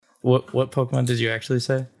What Pokemon did you actually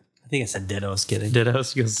say? I think I said Ditto's kidding.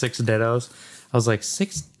 Dittos? He goes, 6 Dittos. I was like,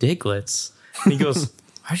 6 Diglets? And he goes,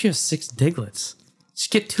 why'd you have 6 Diglets?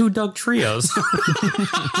 Just get 2 Doug Trios.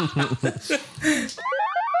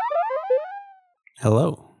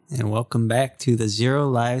 Hello, and welcome back to the Zero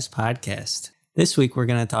Lives podcast. This week, we're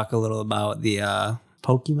going to talk a little about the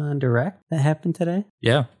Pokemon Direct that happened today.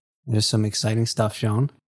 Yeah. There's some exciting stuff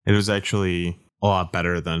shown. It was actually a lot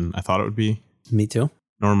better than I thought it would be. Me too.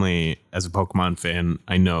 Normally, as a Pokemon fan,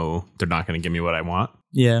 I know they're not going to give me what I want.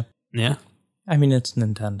 Yeah. Yeah. I mean, it's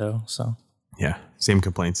Nintendo, so. Yeah. Same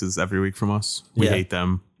complaints as every week from us. We hate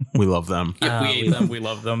them. We love them. We hate them. We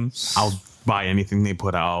love them. I'll buy anything they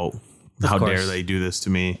put out. How dare they do this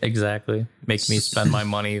to me? Exactly. Make me spend my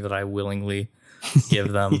money that I willingly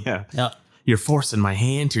give them. Yeah. You're forcing my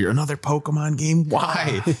hand to another Pokemon game.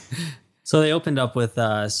 Why? So they opened up with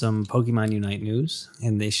some Pokemon Unite news,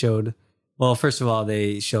 and they showed, well, first of all,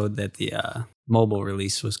 they showed that the mobile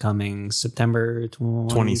release was coming September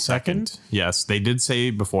 22nd. Yes, they did say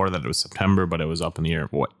before that it was September, but it was up in the air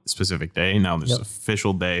of what specific day. Now there's an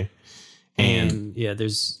official day. And yeah,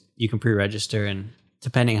 you can pre-register, and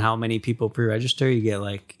depending how many people pre-register,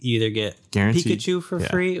 you either get Guaranteed. Pikachu for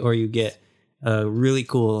free, or you get a really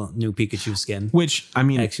cool new Pikachu skin. Which, I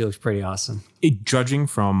mean, actually looks pretty awesome. Judging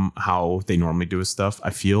from how they normally do with stuff, I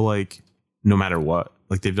feel like no matter what,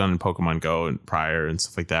 like they've done in Pokemon Go and prior and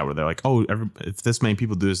stuff like that, where they're like, oh, if this many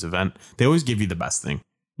people do this event, they always give you the best thing.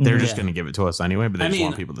 They're just going to give it to us anyway, but they just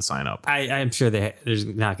want people to sign up. I'm sure there's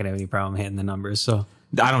not going to have any problem hitting the numbers. So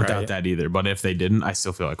I don't doubt that either. But if they didn't, I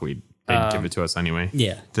still feel like they'd give it to us anyway.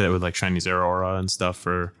 Yeah. That with like Shiny Zeraora and stuff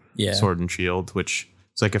for Sword and Shield, which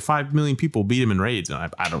it's like if 5 million people beat him in raids,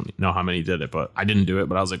 and I don't know how many did it, but I didn't do it.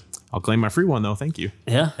 But I was like, I'll claim my free one though. Thank you.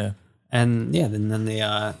 Yeah. And then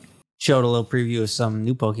they showed a little preview of some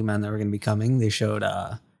new Pokemon that were going to be coming. They showed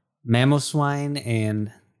Mamoswine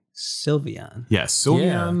and Sylveon. Yeah,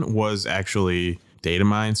 Sylveon was actually data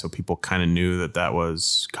mined, so people kind of knew that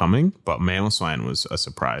was coming. But Mamoswine was a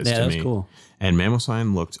surprise to me. Yeah, that was cool. And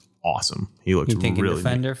Mamoswine looked awesome. He looked really neat.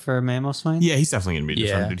 Defender for Mamoswine? Yeah, he's definitely going to be a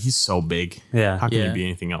defender. Dude. He's so big. Yeah. How can he be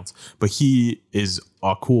anything else? But he is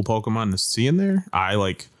a cool Pokemon to see in there.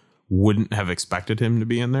 I wouldn't have expected him to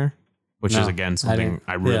be in there, which is again something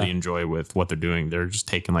I really enjoy with what they're doing. They're just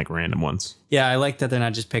taking like random ones. Yeah, I like that they're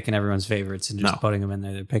not just picking everyone's favorites and just putting them in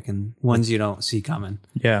there. They're picking ones you don't see coming.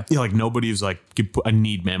 Yeah, like nobody's like, I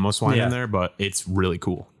need Mamoswine in there, but it's really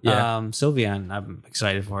cool. Yeah. Sylveon, I'm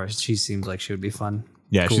excited for her. She seems like she would be fun.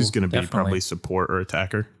 Yeah, she's going to be probably support or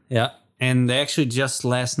attacker. Yeah. And they actually just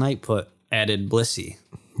last night added Blissey.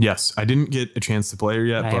 Yes. I didn't get a chance to play her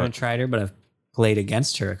yet. I haven't tried her, but I've played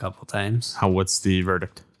against her a couple times. What's the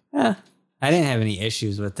verdict? I didn't have any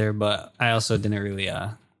issues with her, but I also didn't really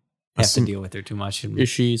have to deal with her too much. Is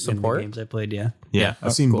she support? In the games I played, yeah. Yeah.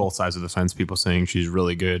 I've seen both sides of the fence. People saying she's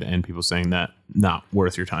really good and people saying that not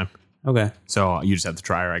worth your time. Okay. So you just have to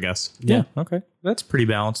try her, I guess. Yeah. Okay. That's pretty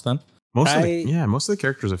balanced then. Most of the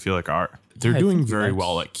characters I feel like they're doing very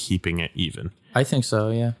well at keeping it even. I think so,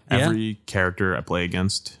 yeah. Every character I play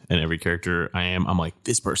against and every character I'm like,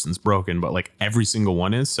 this person's broken, but like every single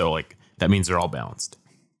one is. So like that means they're all balanced.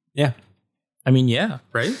 Yeah. I mean, yeah,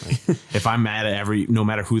 right? If I'm mad at no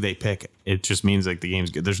matter who they pick, it just means like the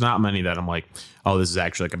game's good. There's not many that I'm like, oh, this is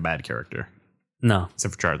actually like a bad character. No.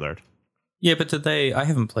 Except for Charizard. Yeah, but I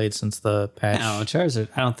haven't played since the patch. No, Charizard,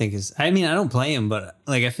 I don't think I don't play him, but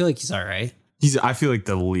like, I feel like he's all right. I feel like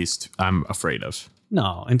the least I'm afraid of.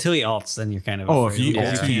 No, until he ults, then you're kind of if you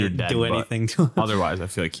ult, you're dead. Do anything to him. Otherwise, I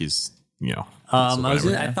feel like he's,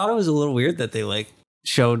 I thought it was a little weird that they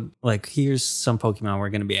showed here's some Pokemon we're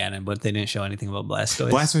going to be adding, but they didn't show anything about Blastoise.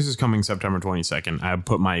 Blastoise is coming September 22nd. I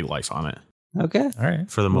put my life on it. Okay. All right.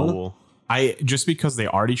 For the mobile. Just because they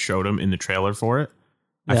already showed him in the trailer for it,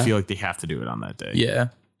 I feel like they have to do it on that day. Yeah.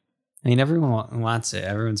 I mean, everyone wants it.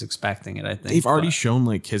 Everyone's expecting it, I think. They've already shown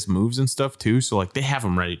his moves and stuff too, so they have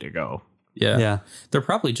him ready to go. Yeah. Yeah. They're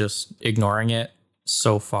probably just ignoring it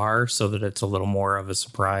so far so that it's a little more of a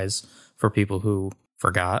surprise for people who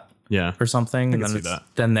forgot. Yeah. Or something. I can see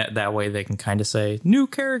that. That way they can kind of say, new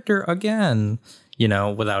character again,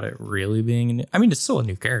 without it really being, it's still a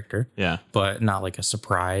new character. Yeah. But not like a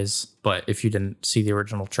surprise. But if you didn't see the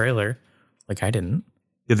original trailer, like I didn't.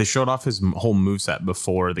 Yeah, they showed off his whole moveset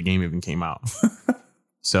before the game even came out.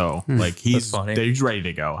 So, he's ready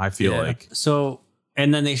to go. I feel like. So,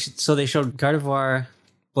 and then they showed Gardevoir,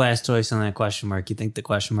 Blastoise, and then a question mark. You think the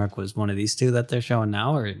question mark was one of these two that they're showing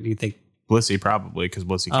now, or do you think Blissey probably, because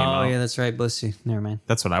Blissey came out? Oh yeah, that's right, Blissey. Never mind.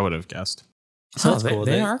 That's what I would have guessed. So that's cool.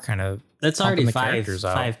 They are kind of. That's already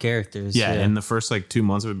five characters. Yeah, in the first 2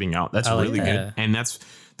 months of it being out, that's really good. And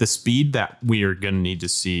the speed that we are going to need to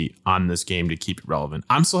see on this game to keep it relevant.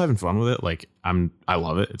 I'm still having fun with it. Like I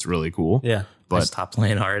love it. It's really cool. Yeah. I But stopped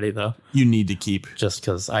playing already though, you need to keep. just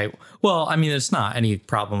because I mean, it's not any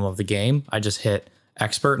problem of the game. I just hit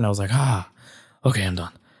expert and I was like, okay, I'm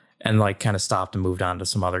done. And like kind of stopped and moved on to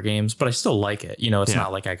some other games, but I still like it. You know, it's Yeah.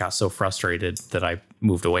 not like I got so frustrated that I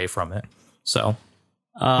moved away from it. So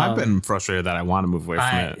I've been frustrated that I want to move away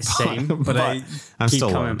from it. same, but I I'm keep still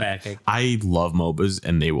coming learning. back. I love MOBAs,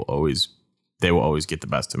 and they will always get the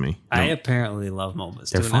best of me. I apparently love MOBAs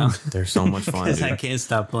They're too fun. now. They're so much fun. Because I Dude. can't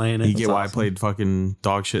stop playing it. You get why I played fucking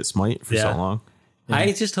dog shit Smite for so Yeah. long.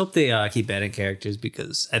 I just hope they keep adding characters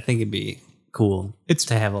because I think it'd be cool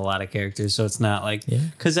to have a lot of characters. So it's not like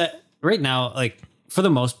because right now, like for the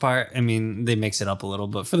most part, I mean they mix it up a little,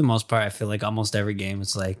 but for the most part, I feel like almost every game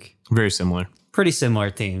it's like Very similar. pretty similar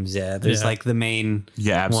teams. Yeah, there's Yeah. like the main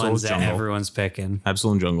Absolute ones that Jungle. everyone's picking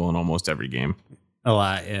Absolute Jungle in almost every game. a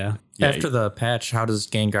lot. Yeah, Yeah, after the patch, how does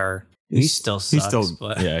Gengar? he still sucks. he's still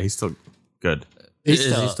but he's still good. Is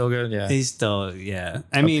still- he still good? Yeah. he's still yeah.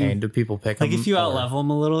 I I mean, mean, do people pick him? like if you or- out level him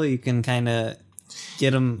a little, you can kind of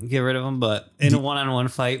get rid of him. But in a one-on-one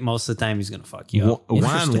fight, most of the time he's gonna fuck you up. One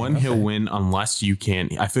on Interesting, one, he'll okay. win unless you can.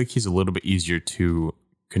 I feel like he's a little bit easier to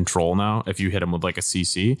control now. If you hit him with like a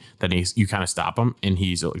CC, then you kind of stop him, and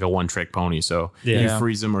he's like a one trick pony. So you Yeah.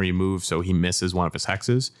 freeze him or you move, so he misses one of his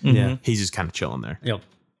hexes. Yeah. He's just kind of chilling there. Yep.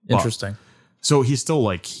 Interesting. So he's still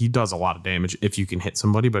like he does a lot of damage if you can hit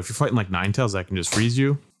somebody. But if you're fighting like Ninetales that can just freeze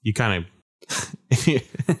you, you kind of.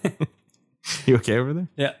 You okay over there?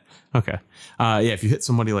 Yeah. Okay. Yeah, if you hit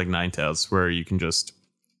somebody like Ninetales where you can just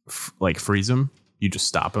like freeze him, you just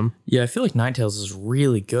stop him. Yeah, I feel like Ninetales is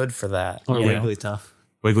really good for that. Or you know? Wigglytuff.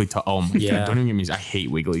 Wigglytuff. Oh my Yeah. god! Don't even get me. I hate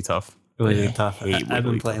Wigglytuff. Wigglytuff. hate I've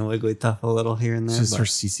been Wigglytuff. playing Wigglytuff a little here and It's there. just her But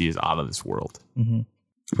CC is out of this world. Mhm.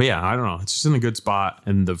 But yeah, I don't know. It's just in a good spot,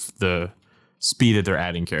 and the speed that they're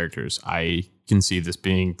adding characters, I can see this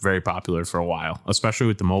being very popular for a while, especially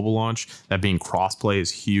with the mobile launch. That being crossplay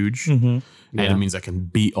is huge, and it means I can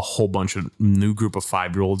beat a whole bunch of new group of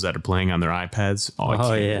 5-year-olds that are playing on their iPads. I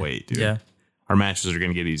can't yeah. wait, dude. Yeah. Our matches are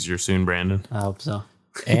going to get easier soon, Brandon. I hope so.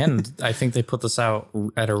 And I think they put this out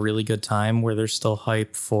at a really good time where there's still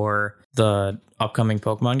hype for the upcoming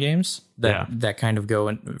Pokemon games that kind of go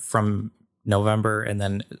in from November and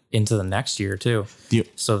then into the next year too.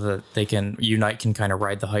 So that they can Unite can kind of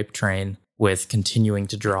ride the hype train with continuing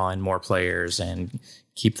to draw in more players and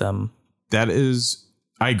keep them. That is,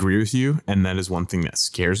 I agree with you. And that is one thing that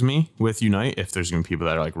scares me with Unite. If there's going to be people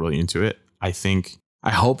that are like really into it, I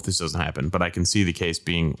hope this doesn't happen, but I can see the case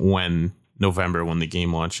being when November, when the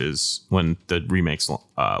game launches, when the remakes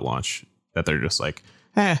launch, that they're just like,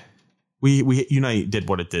 we Unite did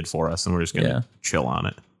what it did for us and we're just going to chill on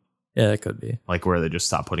it. Yeah, that could be. Like where they just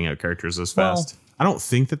stop putting out characters as Well- fast. I don't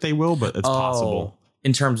think that they will, but it's possible.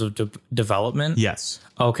 In terms of development? Yes.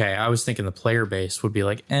 Okay, I was thinking the player base would be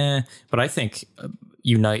like, but I think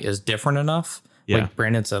Unite is different enough. Yeah. Like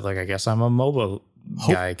Brandon said, like, I guess I'm a mobile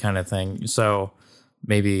guy kind of thing. So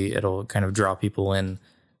maybe it'll kind of draw people in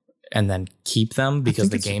and then keep them because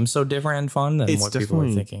the game's so different and fun than it's what people are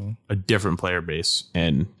definitely thinking. a different player base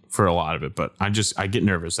and for a lot of it, but I get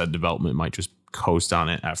nervous that development might just coast on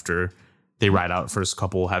it after they ride out first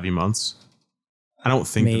couple heavy months. I don't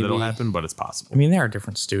think that it'll Maybe. happen, but it's possible. I mean, there are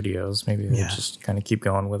different studios. Maybe they'll just kind of keep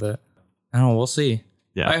going with it. I don't know. We'll see.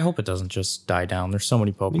 Yeah. I hope it doesn't just die down. There's so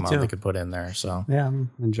many Pokemon too. they could put in there. So Yeah,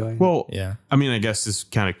 I'm enjoying it. Well, yeah. I mean, I guess this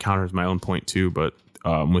kind of counters my own point too, but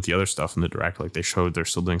with the other stuff in the direct, like they showed they're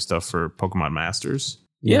still doing stuff for Pokemon Masters.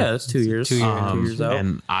 Yeah, that's 2 years. 2 years. 2 years out.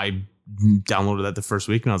 And I downloaded that the first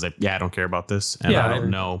week and I was like, yeah, I don't care about this. And Yeah, I don't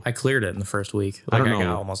know. I cleared it in the first week. I Like don't I got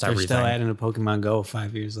know. almost They're everything. still adding a Pokemon Go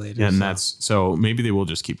 5 years later. And so that's so maybe they will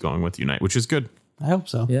just keep going with Unite, which is good. I hope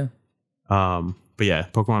so. Yeah. But yeah,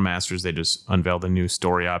 Pokemon Masters, they just unveiled a new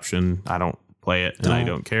story option. I don't play it and I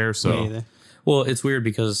don't care. Me So either. Well, it's weird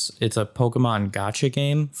because it's a Pokemon gotcha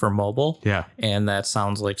game for mobile. yeah, And that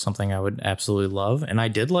sounds like something I would absolutely love. And I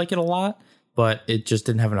did like it a lot, but it just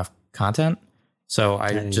didn't have enough content. So I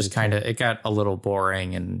didn't just either. kind of, it got a little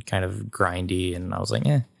boring and kind of grindy. And I was like,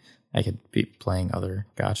 I could be playing other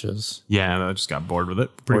gotchas. yeah, and I just got bored with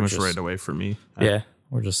it pretty Or much just- right away for me. Yeah.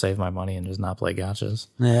 Or just save my money and just not play gotchas.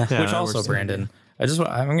 Yeah. Yeah, Which that also, works. Brandon,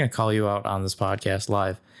 I'm going to call you out on this podcast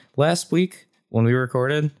live. Last week when we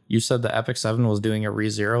recorded, you said the Epic 7 was doing a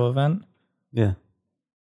ReZero event. Yeah.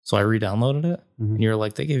 So I re-downloaded it. Mhm. And you were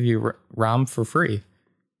like, they give you ROM for free.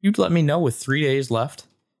 You'd let me know with 3 days left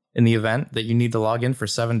in the event that you need to log in for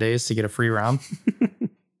 7 days to get a free ROM.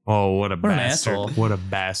 Oh, what a an bastard! asshole. What a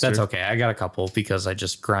bastard! That's okay. I got a couple because I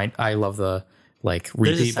just grind. I love the like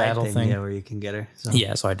There's a repeat side battle thing. Yeah, where you can get her. So.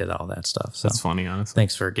 Yeah, so I did all that stuff. So That's funny, honestly.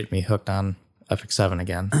 thanks for getting me hooked on Epic 7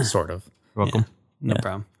 again, sort of. Welcome. No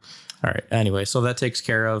problem. All right. Anyway, so that takes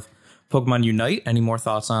care of Pokemon Unite. Any more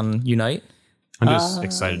thoughts on Unite? I'm just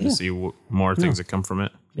excited to see more things that come from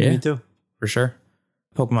it. Yeah, me too. For sure.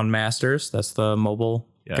 Pokemon Masters. That's the mobile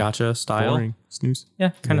gacha style. Boring. Snooze. Yeah,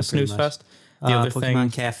 kind of pretty snooze much. fest. The other Pokemon thing.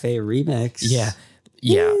 Cafe Remix. Yeah.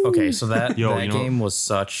 Yeah. Okay. So that Yo, that you know- game was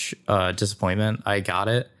such a disappointment. I got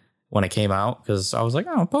it when it came out because I was like,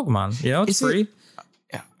 oh, Pokemon. You know, it's Is it- free.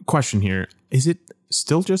 Question here. Is it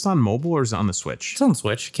still just on mobile or is it on the Switch? It's on the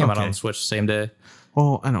Switch. It came out on Okay. the Switch the same day.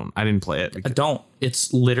 Well, I didn't play it. Because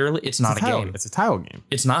It's literally, it's not a game. It's a tile game.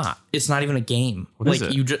 It's not. It's not even a game. What like is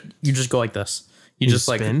it? you just go like this. You just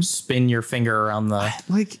spin? like spin your finger around the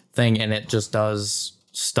Like, thing and it just does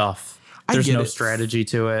stuff. I There's get no it. strategy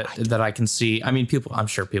to it that I can see. I mean, I'm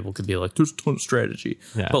sure people could be like, there's a ton of strategy.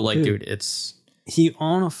 Yeah. But like, dude, it's He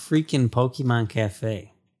owned a freaking Pokemon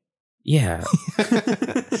Cafe. yeah.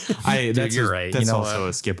 that's you're right. That's You know also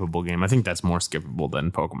a skippable game. I think that's more skippable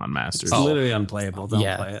than Pokemon Masters. It's literally unplayable. Don't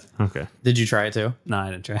Yeah. play it. Okay. Did you try it too? No,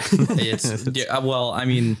 I didn't try. It's yeah, well, I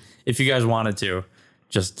mean, if you guys wanted to,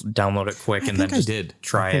 just download it quick and I think then just I did.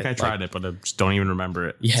 try I think it. I tried it, but I just don't even remember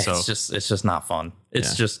it. Yeah, So, it's just not fun. It's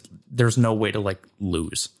Yeah. just there's no way to like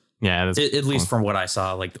lose. yeah. That's, At least from what I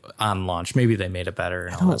saw, like on launch, maybe they made it better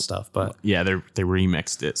and all that stuff. But yeah, they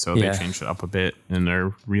remixed it, so Yeah. they changed it up a bit, and they're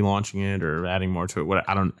relaunching it or adding more to it. What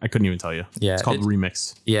I couldn't even tell you. Yeah, it's called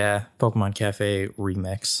Remix. yeah, Pokemon Cafe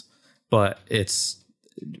Remix. But it's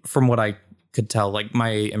from what I could tell, like my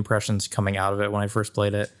impressions coming out of it when I first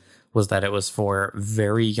played it was that it was for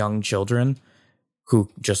very young children who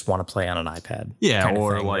just want to play on an iPad. Yeah, kind of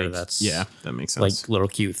or thing, where like that's that makes like sense. little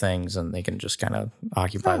cute things and they can just kind of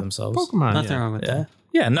occupy themselves. Pokemon. Nothing yeah. wrong with Yeah. that.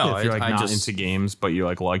 Yeah, no, If you're like I not just into games, but you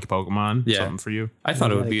like Pokemon, Yeah. something for you. I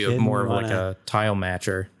thought it would Like be a kid more of and like wanna- a tile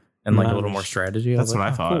matcher and like a Wanna little more sh- strategy. That's was what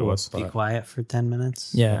like, I thought it cool. was. Be But, quiet for 10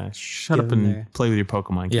 minutes. yeah. Shut Give up them and their- play with your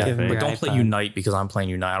Pokemon Yeah, Cafe. but don't play iPod. Unite because I'm playing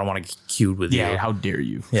Unite. I don't want to get queued with Yeah, you. how dare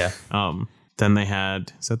you? Yeah. Then they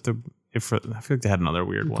had I feel like they had another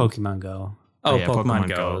weird one. Pokemon Go. Oh, yeah, Pokemon Pokemon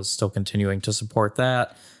Go Go. is still continuing to support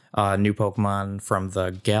that. New Pokemon from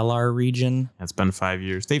the Galar region. It's been 5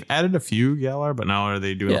 years. They've added a few Galar, but now are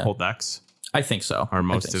they doing Yeah. the whole decks I think so. or I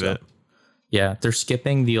most think of so. it? Yeah, they're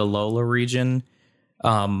skipping the Alola region,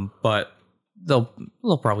 but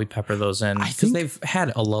they'll probably pepper those in because think- they've had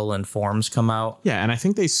Alolan forms come out. Yeah, and I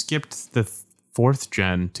think they skipped the fourth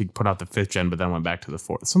gen to put out the fifth gen, but then went back to the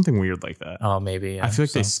fourth. Something weird like that. Oh, maybe. Yeah. I feel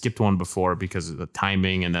like they So, skipped one before because of the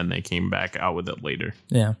timing, and then they came back out with it later.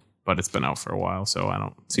 yeah, But it's been out for a while, so I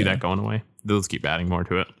don't see that going away. They'll just keep adding more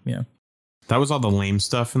to it. yeah. That was all the lame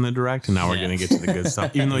stuff in the direct, and now we're Yeah. gonna get to the good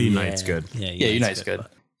stuff. Even though Unite's good. Yeah, Yeah, Unite's good.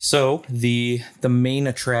 So the main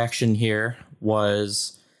attraction here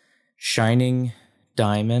was Shining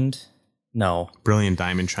Diamond. No, Brilliant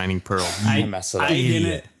Diamond, Shining Pearl. I messed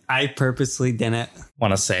it up. I purposely didn't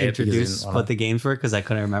Want to say it because you introduce didn't what the games were because I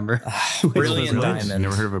couldn't remember. Brilliant You Diamond.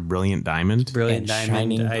 never heard of a Brilliant Diamond? Brilliant And Diamond.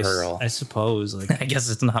 Shining I, Pearl. I suppose. Like, I guess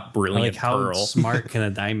it's not Brilliant like how Pearl. smart can a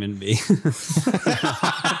diamond be?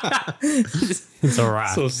 It's a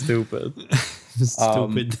rock. So stupid.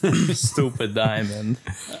 Stupid. Stupid diamond.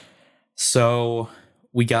 So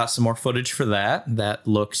we got some more footage for that. That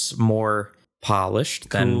looks more polished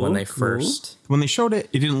than when Cool, they cool. first. When they showed it,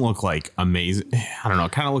 it didn't look like amazing. I don't know.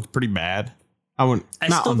 It kind of looked pretty bad. I wouldn't. I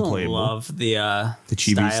Not still unplayable. don't love the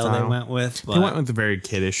chibi style they style. went with. But They went with the very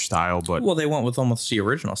kiddish style, but Well, they went with almost the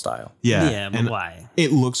original style. yeah, but and why?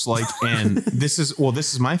 it looks like, and this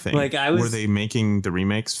is my thing. Like, were they making the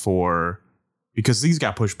remakes for? Because these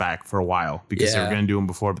got pushed back for a while because they were Yeah. going to do them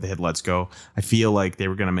before, but they had Let's Go. I feel like they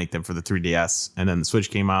were going to make them for the 3DS, and then the Switch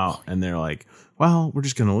came out, and they're like, "Well, we're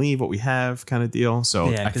just going to leave what we have," kind of deal. So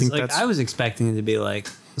Yeah, I because think like that's I was expecting it to be like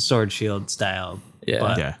Sword Shield style. Yeah.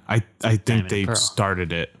 but yeah. I think Diamond they Pearl.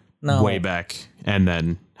 started it No. way back, and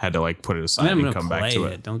then had to like put it I aside mean, I'm and gonna come play back to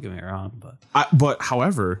it. it. Don't get me wrong, but But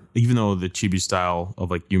however, even though the chibi style of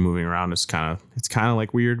like you moving around is kind of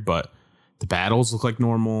like weird, but the battles look like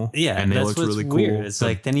normal. yeah, and they that's look what's really weird. cool. It's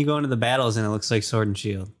like then you go into the battles and it looks like Sword and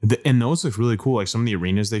Shield. And those look really cool. Like some of the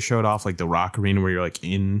arenas they showed off, like the rock arena where you're like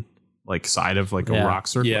in like side of like a Yeah. rock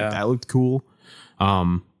circle. Yeah. Like, that looked cool.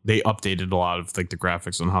 They updated a lot of like the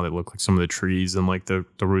graphics on how they look. Like some of the trees and like the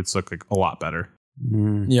roots look like a lot better.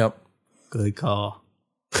 Yep. Good call.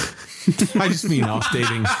 I just mean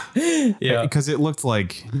updating. Yeah. Because it looked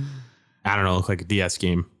like, I don't know, looked like a DS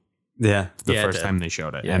game Yeah, the Yeah, it first did. time they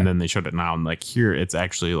showed it. Yeah. And then they showed it now and like here it's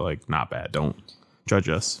actually like not bad. Don't judge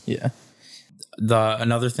us. Yeah.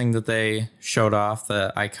 Another thing that they showed off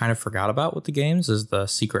that I kind of forgot about with the games is the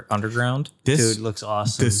secret underground. Dude, looks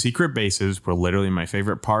awesome. The secret bases were literally my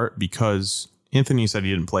favorite part because Anthony said he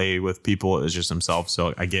didn't play with people. It was just himself.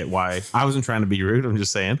 So I get why. I wasn't trying to be rude. I'm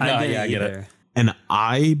just saying. I get it. And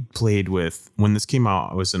I played with, when this came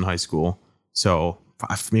out, I was in high school. So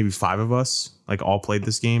maybe 5 of us like all played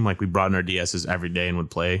this game. Like we brought in our DSs every day and would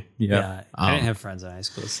play. Yeah. I didn't have friends in high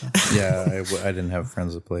school. So. Yeah, I didn't have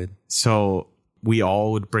friends that played. So we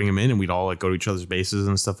all would bring them in and we'd all like go to each other's bases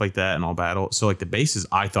and stuff like that and all battle. So like the bases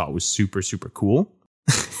I thought was super, super cool.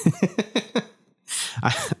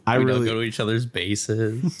 I We really don't go to each other's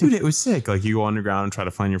bases. dude, it was sick. Like you go underground and try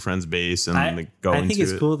to find your friend's base and like go into it. I think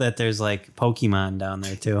it's cool that there's like Pokemon down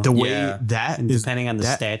there too. The way Yeah. that And is, depending on the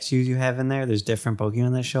statues you have in there, there's different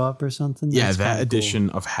Pokemon that show up or something. yeah, That's that kinda addition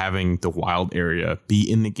of having the wild area be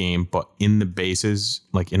in the game, but in the bases,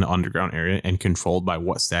 like in the underground area and controlled by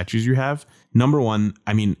what statues you have. Number one,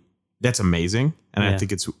 I mean, that's amazing. And I Yeah.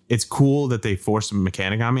 think it's cool that they forced a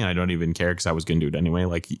mechanic on me. And I don't even care because I was going to do it anyway.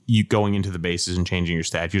 Like you going into the bases and changing your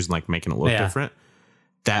statues and like making it look different.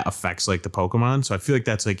 That affects like the Pokemon. So I feel like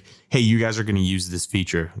that's like, hey, you guys are going to use this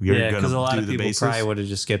feature. You're Yeah, going because to a lot do of the people bases. probably would have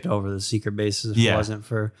just skipped over the secret bases if Yeah. it wasn't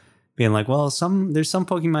for being like, well, there's some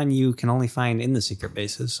Pokemon you can only find in the secret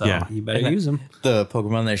bases, so Yeah. you better use them. The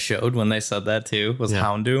Pokemon they showed when they said that too was Yeah.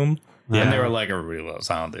 Houndoom. Yeah. And they were like, everybody loves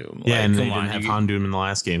Houndoom. Yeah, Like, and they come didn't on, have you- Houndoom in the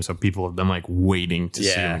last game. So people have been like waiting to see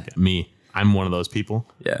Yeah. him get me. I'm one of those people.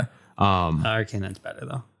 Yeah. Arcanane's better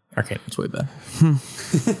though. Arcanane's way better.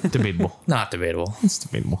 Debatable. Not debatable. It's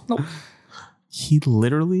debatable. Nope. He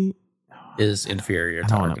literally. Is inferior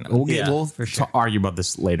to I don't know. Arcanine. We'll for sure. argue about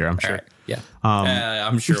this later, I'm All sure. right. Yeah.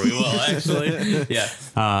 I'm sure we will, actually. Yeah.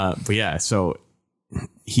 But yeah, so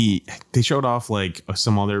they showed off like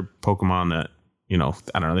some other Pokemon that, you know,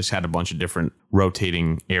 I don't know, they just had a bunch of different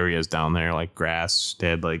rotating areas down there, like grass. They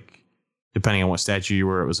had like, depending on what statue you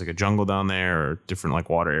were, it was like a jungle down there or different like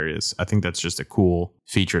water areas. I think that's just a cool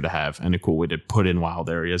feature to have and a cool way to put in wild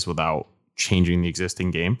areas without changing the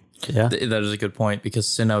existing game. Yeah. That is a good point because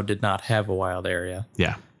Sinnoh did not have a wild area.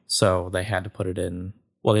 Yeah. So they had to put it in.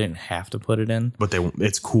 Well, they didn't have to put it in. But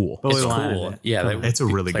it's cool. But It's we wanted cool. it. Yeah. It's a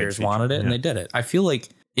really good players feature. wanted it and Yeah. they did it. I feel like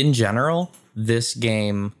in general, this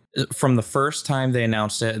game, from the first time they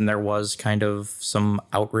announced it and there was kind of some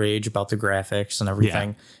outrage about the graphics and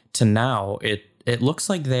everything to now, it looks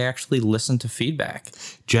like they actually listened to feedback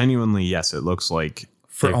Genuinely, yes, it looks like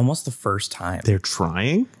for almost the first time. they're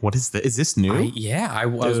trying. What is this? Is this new? I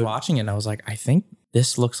was watching it and I was like, I think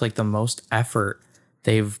this looks like the most effort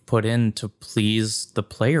they've put in to please the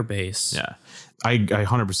player base. Yeah, I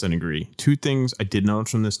 100% agree. 2 things I did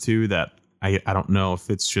notice from this too that I don't know if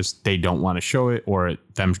it's just they don't want to show it or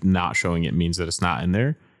them not showing it means that it's not in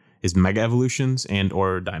there, is Mega Evolutions and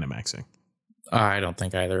or Dynamaxing. I don't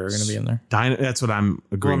think either are going to be in there. That's what I'm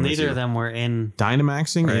agreeing Well, with neither you. of them were in.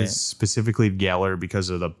 Dynamaxing Right. is specifically Galar because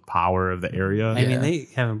of the power of the area. I mean, they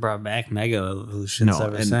haven't brought back Mega Evolutions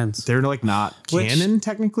ever and since. they're like not Which- canon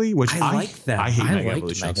technically, which I like them. I hate I Mega liked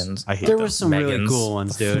Evolutions. Megans. I hate There them. were some really Megans. cool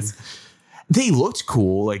ones, dude. They looked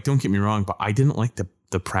cool, like don't get me wrong, but I didn't like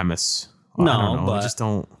the premise. I No, don't know. I but- just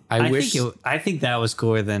don't. I wish I think that was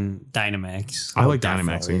cooler than Dynamax. I like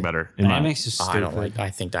definitely. Dynamaxing better. In my- Dynamax is stupid. I don't like. I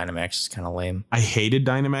think Dynamax is kind of lame. I hated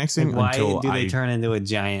Dynamaxing Why until do they I turn into a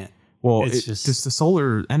giant? well, it's it's just- just the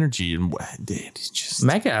solar energy and it's just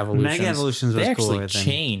Mega Evolutions. Mega Evolutions was they actually cooler than-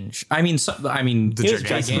 change. I mean, The It was Gigantamax.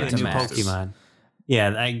 gigantic new Gigantamax. Pokemon.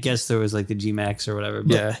 Yeah, I guess there was like the G-Max or whatever.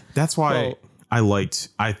 But Yeah. that's why Well- I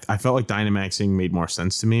felt like Dynamaxing made more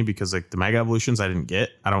sense to me because like the Mega Evolutions I didn't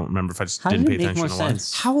get. I don't remember if I just How didn't did pay it make attention more to one.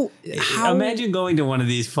 sense? How Imagine going to one of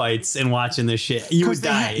these fights and watching this shit. You would 'Cause they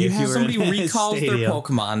die had- you if had you were somebody in a recalls their stadium.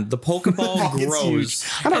 Pokemon, the Pokeball It's grows. huge.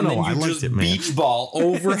 I don't and know. Then I you liked just it, man. beach ball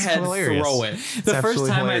overhead, hilarious. throw it. The first absolutely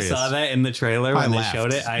time hilarious. I saw that in the trailer I when they laughed.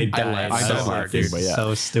 showed it, I died. laughed I so was hard, like, this dude, but is yeah.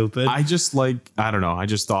 so stupid. I just like I don't know. I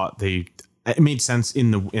just thought it made sense in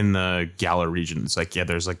the Galar region. It's like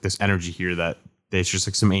there's like this energy here that it's just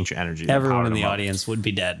like some ancient energy. that Everyone powered in the them up. audience would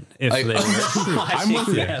be dead if I- they were I'm watching with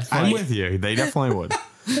you. that I'm fight. with you. They definitely would.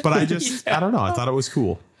 But I just I don't know. I thought it was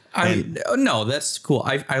cool. No, that's cool.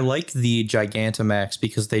 I like the Gigantamax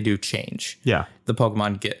because they do change. Yeah. The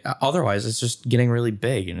Pokemon get. Otherwise, it's just getting really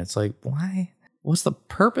big, and it's like, why? What's the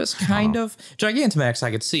purpose? Kind of Gigantamax,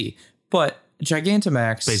 I could see, but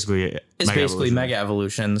Gigantamax Basically, it's Mega basically Evolution. Mega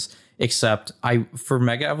Evolutions, except for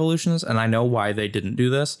Mega Evolutions, and I know why they didn't do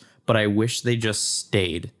this, but I wish they just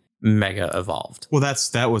stayed Mega Evolved. Well,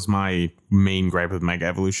 that was my main gripe with Mega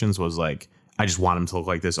Evolutions was like I just want them to look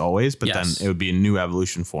like this always, but Yes. then it would be a new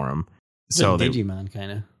evolution for them. So like Digimon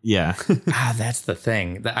kind of. yeah, That's the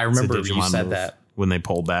thing. I it's a remember you Digimon said move that. when they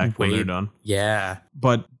pull back when they're done. Yeah.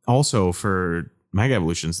 But also for Mega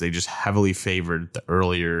Evolutions, they just heavily favored the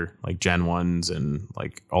earlier like Gen 1s and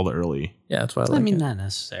like all the early. Yeah, that's why I like I mean, it. not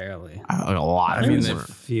necessarily. A lot. I mean, There's a more.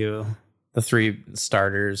 few. The 3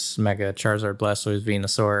 starters, Mega, Charizard, Blastoise,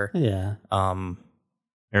 Venusaur. Yeah.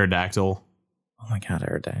 Aerodactyl, Oh my god,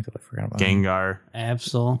 Aerodactyl. I forgot about him. Gengar.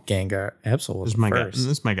 Absol. Gengar. Absol was This the Mega, first.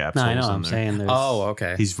 this Mega Absol No, I know. is in I'm there. saying there's. Oh,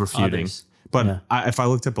 okay. He's refuting. others. But Yeah. if I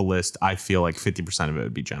looked up a list, I feel like 50% of it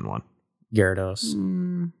would be Gen 1. Gyarados.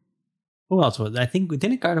 Who else was? I think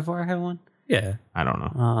didn't Gardevoir have one? Yeah. I don't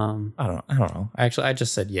know. I don't know. Actually, I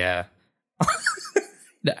just said yeah.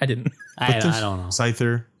 I didn't. I don't know.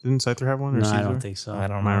 Scyther. Didn't Scyther have one? Or No, I Caesar? don't think so. I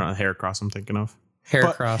don't Am I know. wrong? Heracross I'm thinking of.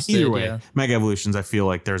 But Heracross. either did, way, yeah. Mega Evolutions, I feel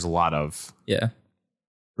like there's a lot of Yeah.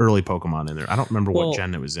 early Pokemon in there. I don't remember Well, what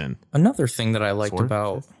gen it was in. Another thing that I liked Fourth?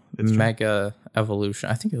 about Fifth gen? Mega Evolution,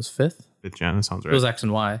 I think it was 5th. 5th gen, that sounds It right. was X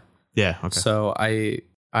and Y. Yeah, okay. So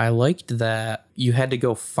I liked that you had to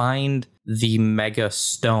go find the Mega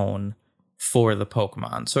Stone for the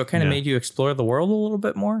Pokemon. So it kind of Yeah. made you explore the world a little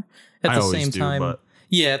bit more. At I the always same do, time, but-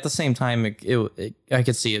 yeah, at the same time, I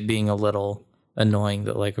could see it being a little annoying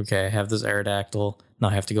that like, okay, I have this Aerodactyl, now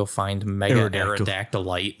I have to go find Mega Aerodactyl.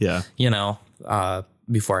 Aerodactylite, Yeah.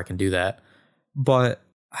 before I can do that. But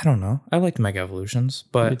I don't know. I liked Mega Evolutions, Me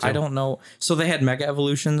but too. I don't know. So they had Mega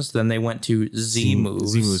Evolutions, then they went to Z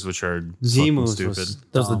moves. Z moves, which are Z fucking moves stupid. was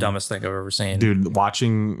That was the dumb. dumbest thing I've ever seen. Dude,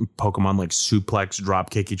 watching Pokemon like suplex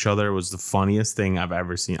drop kick each other was the funniest thing I've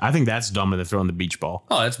ever seen. I think that's dumber than throwing the beach ball.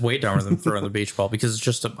 Oh, it's way dumber than throwing the beach ball because it's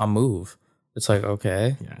just a move. It's like,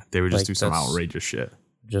 okay, Yeah, they would just Like, do some that's- outrageous shit.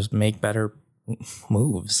 just make better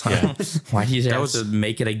moves. Yeah. Why do you have was- to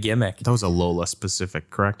make it a gimmick? That was Alola specific,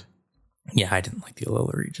 correct? Yeah, I didn't like the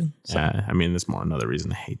Alola region. So, Yeah, I mean, that's more another reason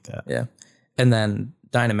to hate that. yeah. And then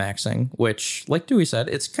Dynamaxing, which, like Dewey said,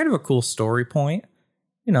 it's kind of a cool story point.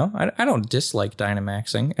 I don't dislike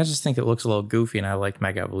Dynamaxing. I just think it looks a little goofy, and I like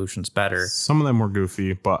Mega Evolutions better. Some of them were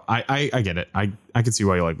goofy, but I get it. I can see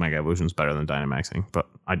why you like Mega Evolutions better than Dynamaxing, but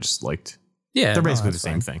I just liked. Yeah, They're no, basically the that's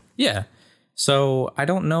same fine. thing. Yeah. So I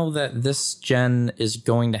don't know that this gen is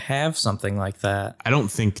going to have something like that. I don't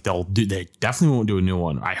think they'll do. They definitely won't do a new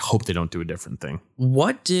one. I hope they don't do a different thing.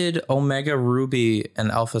 What did Omega Ruby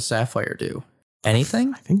and Alpha Sapphire do?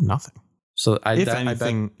 Anything? I think nothing. So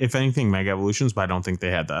If anything, Mega Evolutions, but I don't think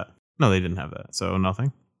they had that. No, they didn't have that. So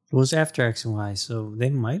nothing. It was after X and Y, so they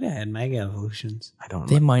might have had Mega Evolutions. I don't.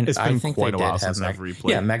 they know. might. It's I been think quite they a did while have since I've Mega. replayed.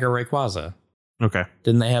 Yeah, Mega Rayquaza. Okay.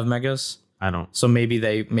 Didn't they have Megas? I don't. So maybe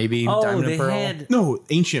Diamond and Pearl. No,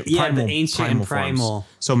 ancient. Yeah, primal, the ancient primal and primal. forms.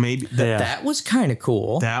 So maybe Yeah. That was kind of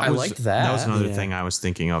cool. I liked that. That was another Yeah. thing I was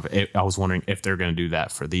thinking of. I was wondering if they're going to do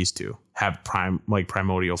that for these two. Have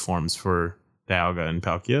primordial forms for Dialga and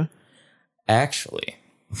Palkia. Actually,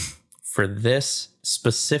 for this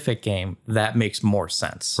specific game, that makes more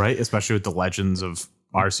sense. Right? Especially with the Legends of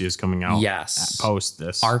Arceus coming out. Yes. Post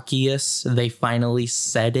this. Arceus, they finally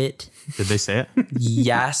said it. Did they say it?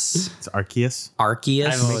 Yes. It's Arceus. Arceus.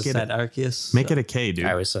 I've always it- said Arceus. Make it a K, dude.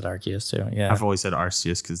 I always said Arceus too. Yeah. I've always said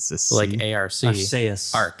Arceus because it's a C. Like ARC.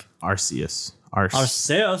 Arceus. Arc. Arceus.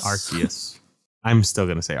 Arceus. Arceus. I'm still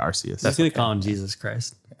going to say Arceus. That's gonna call him Jesus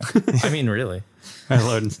Christ. I mean, really. Our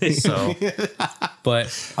Lord and Savior. So, but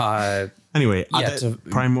Anyway, Yeah,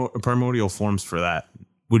 primordial forms for that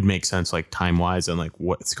would make sense, like time wise, and like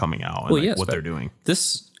what's coming out and Well, like, yes, what but- they're doing.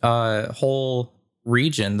 this whole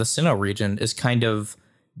region, the Sinnoh region, is kind of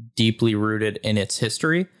deeply rooted in its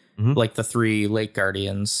history. Mhm. Like the 3 Lake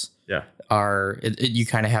Guardians Yeah, are, you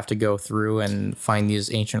kind of have to go through and find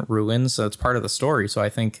these ancient ruins. So it's part of the story. So I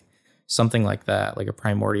think something like that, like a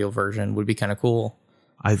primordial version, would be kind of cool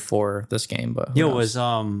for this game. But who Yo, knows?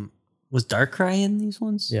 was Darkrai in these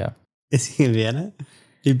ones? Yeah. Is he gonna be in it?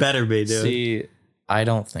 He better be, dude. See, I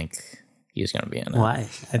don't think he's going to be in it. Why?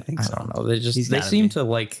 I think I so. don't know. They He's they gotta seem be. to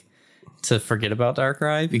like to forget about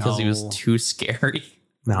Darkrai because he was No. too scary.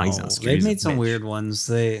 no, he's Oh, not scary. They made some weird ones.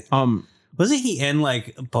 Wasn't he in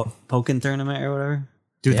like a Pokken tournament or whatever?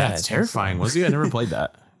 Dude, Yeah, I that's think terrifying. so. Was he? I never played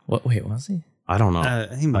that. What? Wait, was he? I don't know.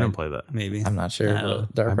 He I might didn't play that. maybe. I'm not sure. I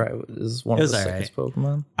don't But Darkrai is one It of was the alright. sickest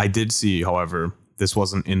Pokemon. I did see, however, this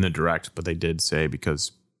wasn't in the direct, but they did say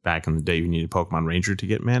because back in the day you needed Pokemon Ranger to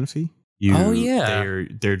get Manaphy. Oh, yeah.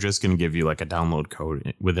 They're just gonna give you like a download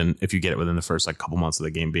code if you get it within the first like couple months of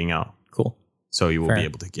the game being out. Cool. So you will Fair. be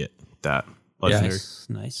able to get that legendary.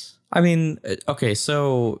 Nice. I mean, okay.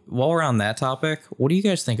 So while we're on that topic, what do you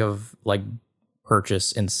guys think of like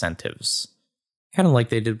purchase incentives? Kind of like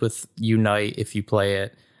they did with Unite if you play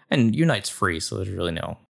it, and Unite's free, so there's really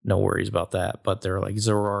no worries about that. But they're like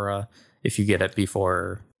Zorora if you get it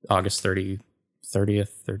before August 30th,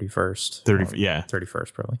 31st.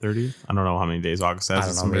 31st probably. 30. I don't know how many days August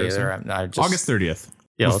has. I don't know me either. I just, August 30th.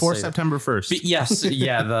 Yeah, before September 1st. Yes,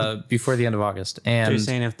 yeah, before the end of August. And so you're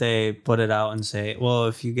saying if they put it out and say, well,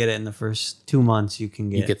 if you get it in the first 2 months, you can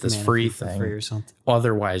get this free thing for free or something.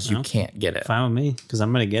 Otherwise, you can't get it. Fine with me, because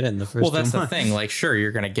I'm going to get it in the first 2 months. Well, that's the thing. Like, sure,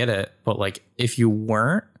 you're going to get it, but like, if you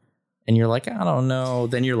weren't, and you're like, I don't know,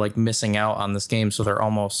 then you're like missing out on this game. So they're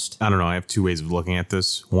almost. I don't know. I have two ways of looking at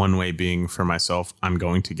this. One way being for myself, I'm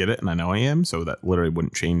going to get it, and I know I am, so that literally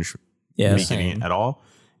wouldn't change me getting it at all.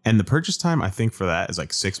 And the purchase time, I think for that is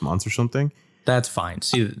like 6 months or something. That's fine.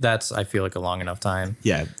 See, that's, I feel like, a long enough time.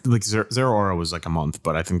 Yeah, like Zero Aura was like a month,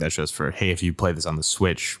 but I think that's just for, hey, if you play this on the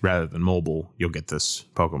Switch rather than mobile, you'll get this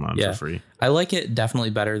Pokemon for free. I like it definitely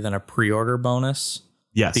better than a pre-order bonus.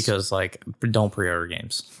 Yes. Because, like, don't pre-order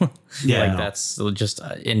games. Yeah. That's just,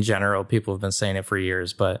 in general, people have been saying it for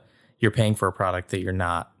years, but you're paying for a product that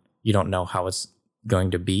you don't know how it's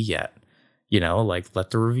going to be yet. You know, like, let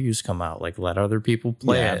the reviews come out. Like, let other people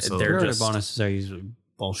play it. Absolutely. They're just bonuses are usually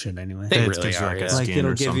bullshit anyway. They really are. Like,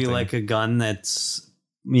 it'll give you like a gun that's,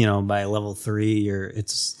 by level 3,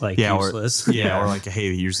 it's like useless. Or like,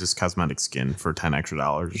 hey, here's this cosmetic skin for $10 extra.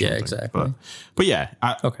 Yeah, exactly. But yeah,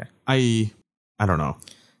 I don't know.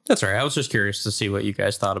 That's right. I was just curious to see what you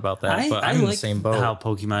guys thought about that. But I'm in the same boat. How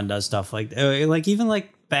Pokemon does stuff like even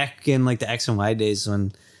like back in like the X and Y days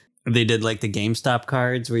when they did like the GameStop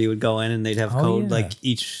cards where you would go in and they'd have code like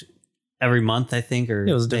every month, I think, or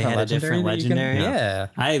they had a different legendary. Yeah.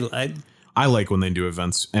 I like when they do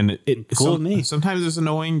events, and it's cool with me. Sometimes it's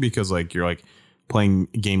annoying because like you're like playing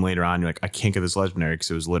a game later on, you're like, I can't get this legendary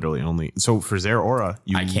because it was literally only. So for Zero Aura,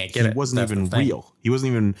 I can't get it. He wasn't even real. He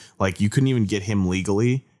wasn't even like, you couldn't even get him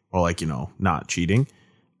legally or like, not cheating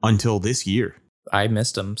until this year. I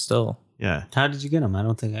missed him still. Yeah. How did you get him? I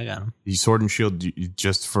don't think I got him. Sword and Shield,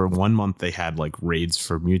 just for 1 month, they had like raids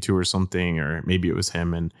for Mewtwo or something, or maybe it was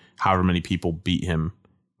him, and however many people beat him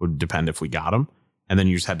would depend if we got him. And then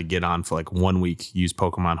you just had to get on for like 1 week, use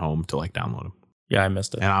Pokemon Home to like download him. Yeah, I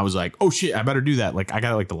missed it. And I was like, oh shit, I better do that. Like I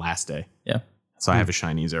got it like the last day. Yeah. So I have a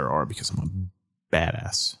shiny Zero Aura because I'm a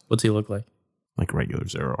badass. What's he look like? Like regular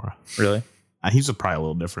Zero Aura. Really? He's probably a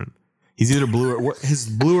little different. He's either blue or his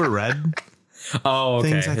blue or red. Oh,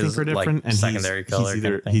 okay. Things I think are different. Like, and secondary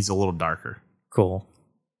color. He's a little darker. Cool.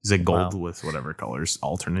 He's like gold with whatever colors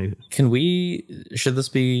alternated. Should this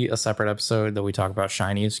be a separate episode that we talk about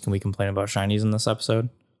shinies? Can we complain about shinies in this episode?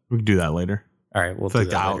 We can do that later. All right, we'll do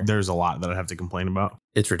that later. There's a lot that I have to complain about.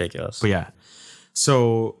 It's ridiculous. But yeah,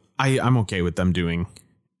 so I'm okay with them doing,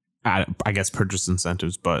 I guess, purchase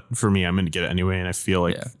incentives. But for me, I'm going to get it anyway. And I feel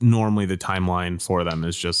like normally the timeline for them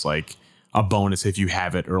is just like a bonus. If you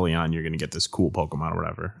have it early on, you're going to get this cool Pokemon or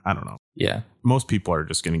whatever. I don't know. Yeah. Most people are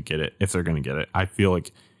just going to get it if they're going to get it. I feel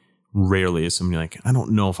like rarely is somebody like, I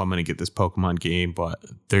don't know if I'm going to get this Pokemon game, but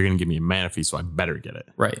they're going to give me a Manaphy, so I better get it.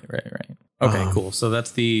 Right. Okay, cool. So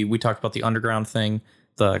we talked about the underground thing,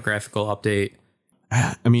 the graphical update.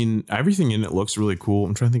 I mean, everything in it looks really cool.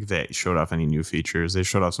 I'm trying to think if they showed off any new features. They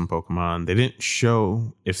showed off some Pokemon. They didn't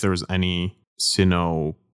show if there was any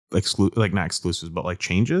Sinnoh not exclusives, but like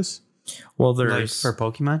changes. Well, there's for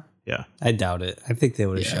Pokemon. Yeah, I doubt it. I think they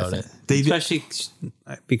would have showed it. Especially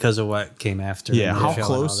because of what came after. Yeah,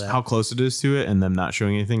 how close it is to it, and them not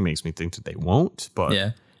showing anything makes me think that they won't. But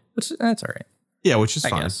yeah, that's all right. Yeah, which is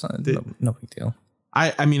fine. I guess, no big deal.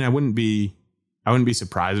 I mean, I wouldn't be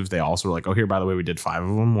surprised if they also were like, oh, here, by the way, we did 5 of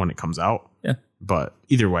them when it comes out. Yeah. But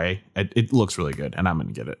either way, it looks really good, and I'm going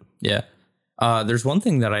to get it. Yeah. There's one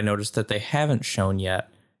thing that I noticed that they haven't shown yet.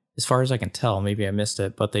 As far as I can tell, maybe I missed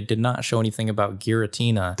it, but they did not show anything about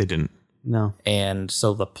Giratina. They didn't. No. And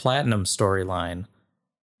so the Platinum storyline,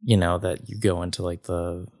 that you go into like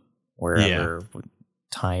the wherever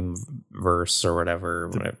time verse or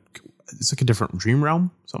whatever. It's like a different dream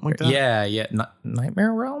realm, something like that. Yeah.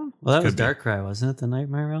 Nightmare Realm? Well, that was Darkrai, wasn't it? The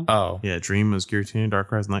Nightmare Realm? Oh. Yeah, Dream was Giratina,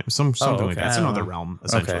 Darkrai's Nightmare. Something like that. It's another realm,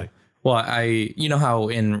 essentially. Okay. Well, how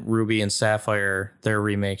in Ruby and Sapphire, their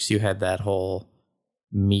remakes, you had that whole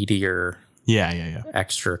meteor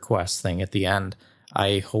extra quest thing at the end.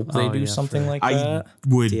 I hope they do something like that. I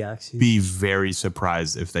would be very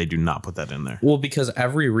surprised if they do not put that in there. Well, because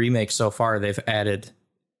every remake so far, they've added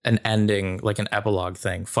an ending, like an epilogue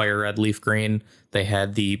thing. Fire Red, Leaf Green, they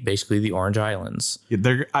had basically the Orange Islands. Yeah,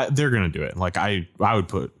 they're gonna do it. Like I would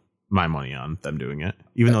put my money on them doing it,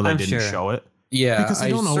 even though they didn't show it. Yeah, because they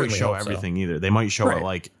don't always show everything either. They might show it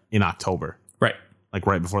like in October, right? Like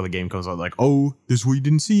right before the game comes out. Like, oh, this we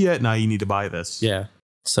didn't see yet. Now you need to buy this. Yeah.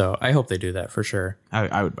 So I hope they do that for sure.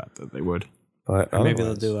 I would bet that they would. But maybe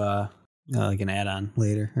they'll do like an add-on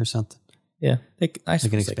later or something. Yeah, I Like an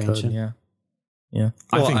suppose they could. expansion? Yeah, yeah.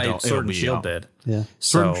 I Well, think Sword and it'll be Shield out. did. Yeah.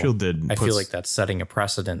 Sword and So Shield did. I feel puts- like that's setting a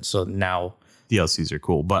precedent. So now, DLCs are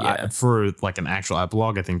cool, but Yeah. for like an actual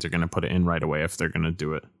epilogue, I think they're going to put it in right away if they're going to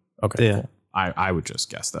do it. okay, Yeah. cool. I would just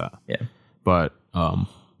guess that. Yeah. But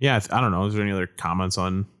yeah, I don't know. Is there any other comments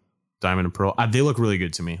on Diamond and Pearl? They look really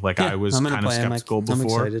good to me. Like I was I'm gonna kind of play 'em. skeptical I'm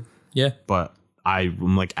before, excited. Yeah. but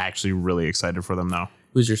I'm like actually really excited for them now.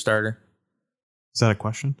 Who's your starter? Is that a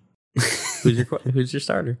question? Who's your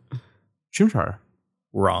starter? Chimchar.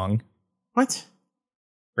 Wrong. What?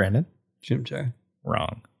 Brandon? Chimchar.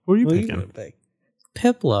 Wrong. Who are you What are you picking? gonna pick?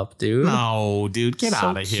 Piplup, dude. No, dude, get So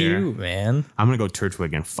out of here. cute, man. I'm gonna go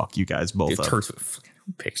Turtwig and fuck you guys both Dude, up.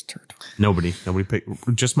 who picks Turtle? Nobody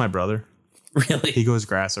picked. Just my brother. He Really? goes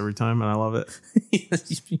grass every time, and I love it.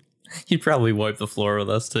 He'd probably wipe the floor with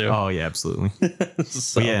us too. Oh yeah, absolutely.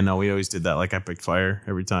 So, But yeah, no, we always did that. Like I picked fire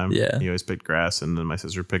every time. Yeah. He always picked grass, and then my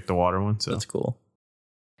sister picked the water one. So that's cool.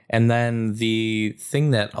 And then the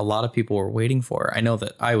thing that a lot of people were waiting for, I know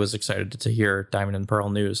that I was excited to hear Diamond and Pearl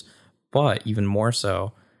news, but even more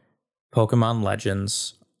so, Pokemon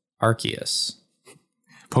Legends Arceus.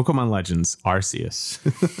 Pokemon Legends Arceus.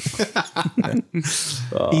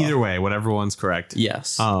 Either way, whatever one's correct.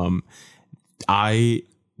 Yes. I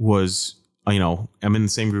was, I'm in the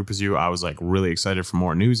same group as you. I was like really excited for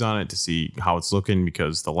more news on it to see how it's looking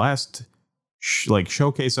because the last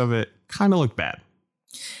showcase of it kind of looked bad.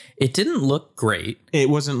 It didn't look great, It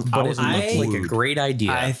wasn't, but I it wasn't looked like a glued. great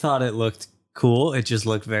idea. I thought it looked cool. It just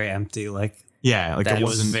looked very empty. Like Yeah, like that it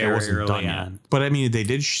was wasn't very it wasn't early done yet. on. But I mean, they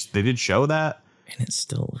did show that. and it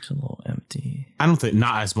still looks a little empty. I don't think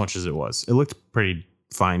not as much as it was. It looked pretty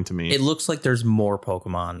fine to me. It looks like there's more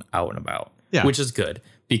Pokemon out and about, Yeah. which is good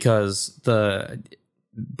because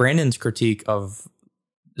Brandon's critique of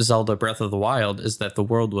Zelda Breath of the Wild is that the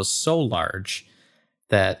world was so large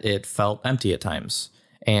that it felt empty at times.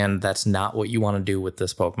 And that's not what you want to do with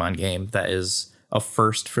this Pokemon game. That is a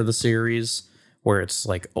first for the series where it's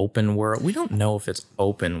like open world. We don't know if it's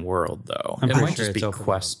open world though. I'm It pretty might sure just it's be open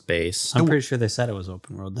quest based. I'm pretty sure they said it was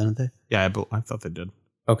open world, didn't they? yeah, I thought they did.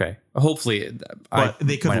 Okay. Hopefully. But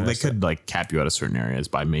they might have could missed it. like cap you out of certain areas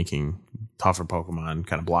by making tougher Pokemon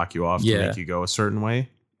kind of block you off Yeah. to make you go a certain way.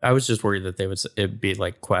 I was just worried that it'd be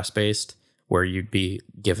like quest based where you'd be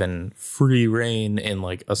given free reign in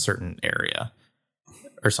like a certain area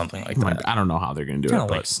or something like that. I don't know how they're going to do Kind it, of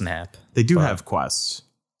but like Snap. they do but- have quests,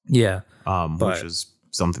 Yeah. which but- is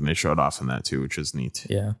something they showed off in that too, which is neat.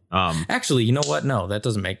 Yeah. Um, Actually, you know what? No, that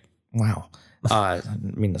doesn't make. Wow. I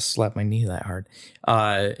didn't mean to slap my knee that hard.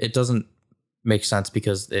 It doesn't make sense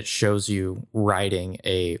because it shows you riding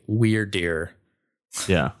a weird deer,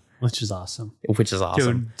 yeah. Which is awesome. which is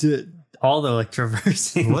awesome. Dude, all the like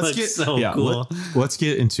traversing Let's looks get so cool. Let's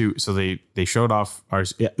get into. So they showed off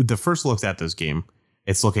the first look at this game.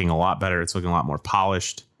 It's looking a lot better. It's looking a lot more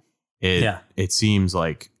polished. It seems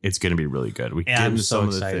like it's going to be really good. We can get I'm into so some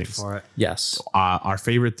of the excited things. for it. Yes. Our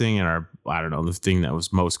favorite thing and the thing that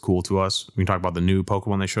was most cool to us. We can talk about the new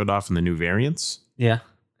Pokemon they showed off and the new variants. Yeah.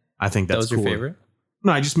 I think That that's was your cool. favorite?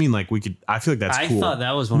 No, I just mean like I feel like that's I cool. thought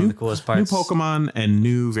that was one of the coolest parts. New Pokemon and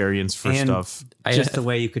new variants for And stuff. Just the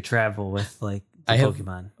way you could travel with like the I have-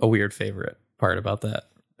 Pokemon. A weird favorite part about that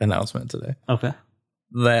announcement today. Okay.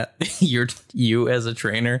 That you as a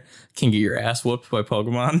trainer can get your ass whooped by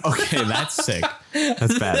Pokemon. Okay, that's sick.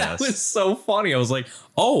 That's That badass. was so funny. I was like,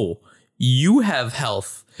 oh, you have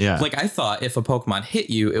health. Yeah. Like I thought if a Pokemon hit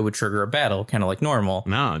you, it would trigger a battle, kind of like normal.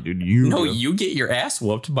 No, dude, No, you get your ass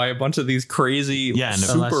whooped by a bunch of these crazy, Yeah, and if-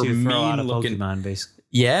 Unless super you throw out a mean looking. Pokemon, basically.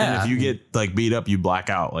 Yeah, And if you get like beat up, you black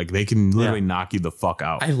out. Like they can literally knock you the fuck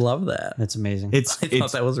out. I love that. That's amazing. It's I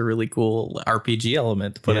thought that was a really cool RPG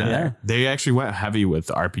element to put in yeah. there. They actually went heavy with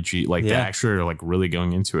the RPG. Like they Yeah. actually are like really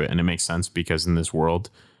going into it, and it makes sense because in this world,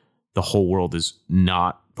 the whole world is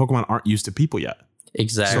not Pokemon aren't used to people yet.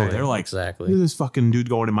 Exactly. So they're like, exactly look at this fucking dude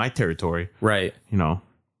going in my territory. right. You know,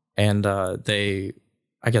 And they,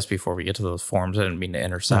 I guess before we get to those forms, I didn't mean to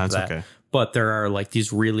intercept that's that. okay. But there are like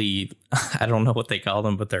these really, I don't know what they call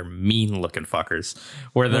them, but they're mean looking fuckers.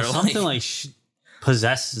 Where they're something like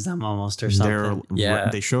possesses them almost or something. Yeah.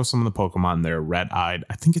 They show some of the Pokemon. They're red eyed.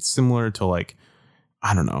 I think it's similar to like,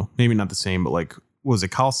 I don't know, maybe not the same, but like, was it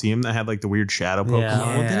Coliseum that had like the weird shadow Pokemon? Yeah.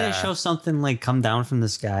 Well, didn't Yeah. it show something like come down from the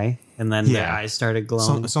sky and then their Yeah. eyes started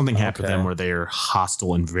glowing? Something happened to Okay. them where they're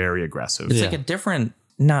hostile and very aggressive. it's Yeah. like a different,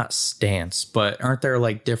 not stance, but aren't there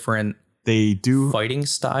like different They do, fighting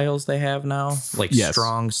styles they have now? Like Yes.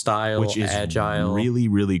 strong style, which is agile. really,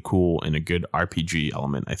 really cool and a good RPG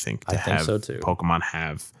element, I think. To I think have so, too. Pokemon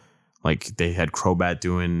have, like, they had Crobat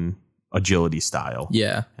doing agility style.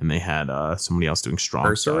 Yeah. And they had somebody else doing strong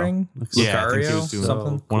Ursaring? Yeah, I think he Lucario? was doing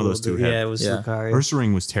Something? one of those two. Yeah, it was Lucario.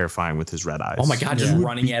 Ursaring was terrifying with his red eyes. Oh my god, just Would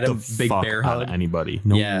running beat at him, the big fuck bear out hug. of anybody.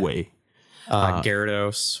 No way.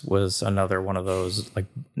 Gyarados was another one of those, like,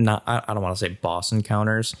 not, I don't want to say boss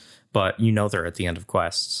encounters, but they're at the end of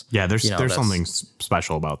quests. Yeah, there's something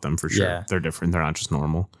special about them for sure. Yeah. They're different. They're not just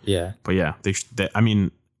normal. Yeah. But yeah, I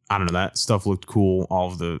mean, I don't know. That stuff looked cool. All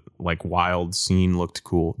of the like wild scene looked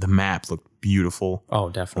cool. The map looked beautiful. Oh,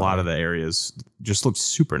 A definitely. lot of the areas just looked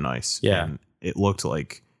super nice. Yeah. And it looked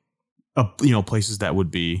like, places that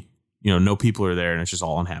would be, no people are there and it's just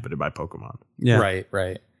all inhabited by Pokemon. Yeah.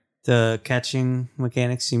 Right. The catching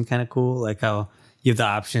mechanics seem kind of cool. Like how you have the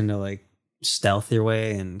option to like stealth your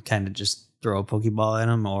way and kind of just throw a Pokeball at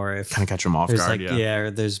them, or if Kind of catch them off there's guard. like Yeah.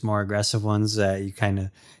 or there's more aggressive ones that you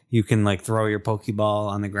can like throw your Pokeball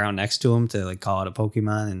on the ground next to them to like call out a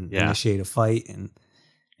Pokemon and initiate a fight, and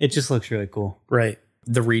it just looks really cool. Right.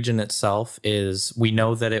 The region itself we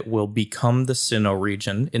know that it will become the Sinnoh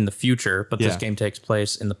region in the future, but this game takes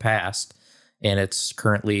place in the past, and it's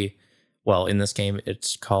currently, well, in this game,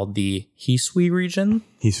 it's called the Hisui region.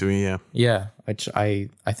 Hisui, yeah. Yeah, which I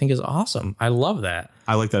think is awesome. I love that.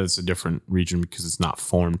 I like that it's a different region because it's not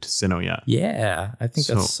formed to Sinnoh yet. Yeah, I think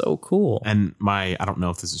that's so cool. And I don't know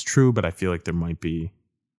if this is true, but I feel like there might be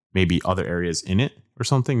maybe other areas in it or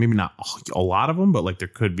something. Maybe not a lot of them, but like there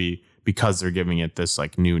could be, because they're giving it this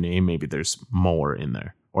like new name. Maybe there's more in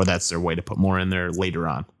there, or that's their way to put more in there later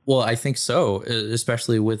on. Well, I think so,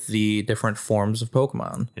 especially with the different forms of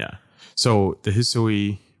Pokemon. Yeah. So the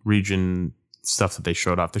Hisui region stuff that they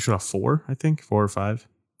showed off 4, I think, 4 or 5.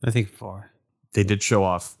 I think 4. They did show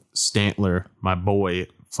off Stantler, my boy,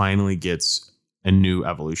 finally gets a new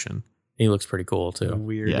evolution. He looks pretty cool too.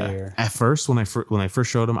 Weird air. At first, when I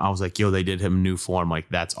first showed him, I was like, "Yo, they did him new form. Like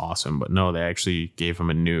that's awesome." But no, they actually gave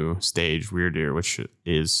him a new stage, Weirdeer, which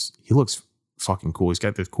he looks fucking cool. He's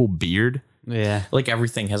got this cool beard. Yeah, like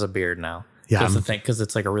everything has a beard now. Yeah, that's the thing, because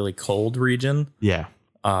it's like a really cold region. Yeah,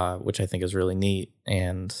 which I think is really neat,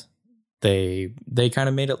 and they kind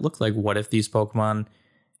of made it look like, what if these Pokemon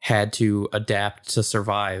had to adapt to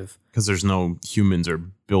survive? Because there's no humans or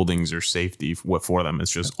buildings or safety for them.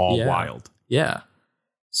 It's just all wild. Yeah.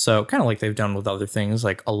 So kind of like they've done with other things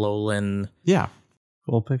like Alolan. Yeah.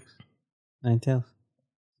 Vulpix. Ninetales.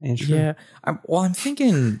 Yeah. I'm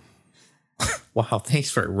thinking... Wow, thanks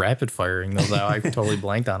for rapid firing those out. I totally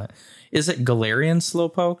blanked on it. Is it Galarian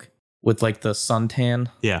Slowpoke with like the suntan?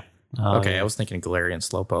 Yeah. Okay, I was thinking Galarian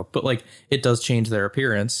Slowpoke. But like it does change their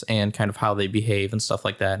appearance and kind of how they behave and stuff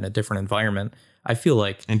like that in a different environment. I feel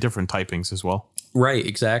like... And different typings as well. Right,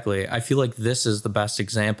 exactly. I feel like this is the best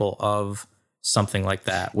example of something like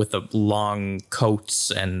that with the long coats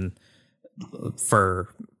and fur.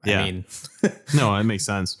 Yeah. I mean... No, that makes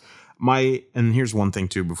sense. And here's one thing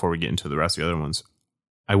too, before we get into the rest of the other ones.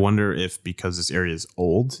 I wonder if, because this area is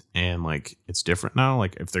old and like it's different now,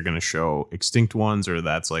 like if they're going to show extinct ones, or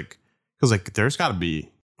that's like, because like there's got to be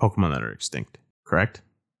Pokemon that are extinct, correct?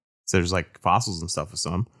 So there's like fossils and stuff with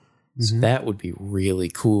some. Mm-hmm. That would be really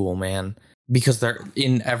cool, man. Because they're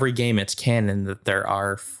in every game, it's canon that there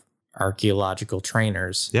are archaeological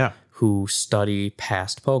trainers who study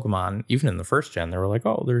past Pokemon. Even in the first gen, they were like,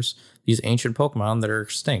 oh, there's these ancient Pokemon that are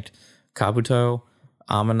extinct. Kabuto,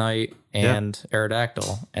 Ammonite, and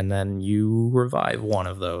Aerodactyl. And then you revive one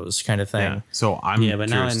of those kind of thing. Yeah. So I'm but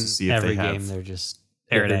now in to see if every they have, game, they're just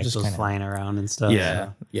Aerodactyls flying around and stuff. Yeah.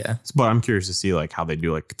 But I'm curious to see like how they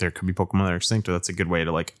do. Like there could be Pokemon that are extinct, or that's a good way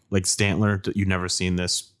to like Stantler. You've never seen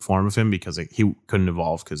this form of him because like, he couldn't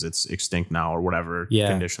evolve because it's extinct now, or whatever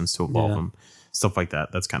conditions to evolve him. Stuff like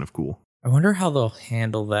that. That's kind of cool. I wonder how they'll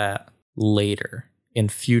handle that later in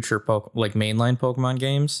future like mainline Pokemon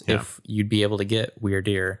games. If you'd be able to get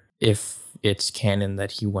Weirdeer if it's canon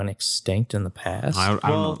that he went extinct in the past. I don't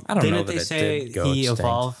know. I don't know that they it say did go he extinct.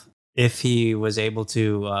 evolved if he was able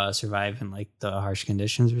to survive in like the harsh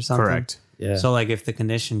conditions or something? Correct. Yeah. So like if the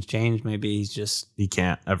conditions change, maybe he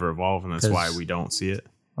can't ever evolve, and that's why we don't see it.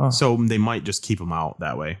 Oh. So they might just keep him out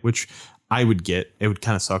that way, which I would get. It would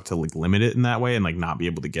kind of suck to like limit it in that way and like not be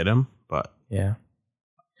able to get him. But yeah.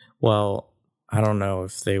 Well, I don't know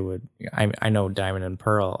if they would. I know Diamond and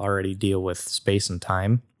Pearl already deal with space and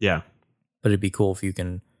time. Yeah. But it'd be cool if you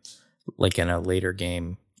can, like in a later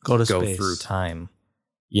game, go through time,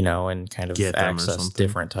 and kind of Get them or access something.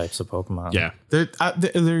 different types of Pokemon. Yeah.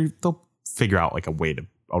 They'll figure out like a way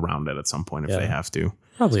around it at some point if they have to.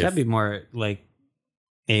 Probably. That'd be more like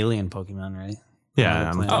alien Pokemon, right?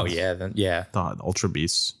 Yeah. Oh yeah. Then yeah. The Ultra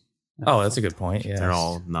Beasts. Oh, that's a good point. Yeah. They're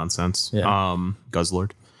all nonsense. Yeah.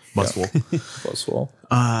 Guzzlord. Buzzwole.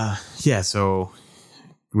 Buzzwole. Yeah, so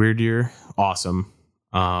Weirdeer, awesome.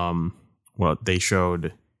 Well, they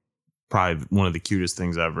showed probably one of the cutest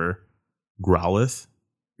things ever, Growlithe.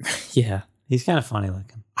 Yeah. He's kind of funny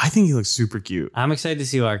looking. I think he looks super cute. I'm excited to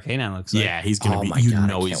see what Arcanine looks like. Yeah, he's gonna Oh be. my You God, I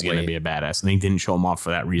know, he's can't gonna wait. be a badass, and they didn't show him off for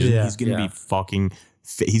that reason. Yeah, He's gonna yeah. be fucking.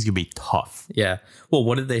 He's gonna be tough. Yeah. Well,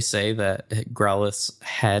 what did they say that Growlithe's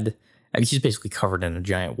head? I mean, he's basically covered in a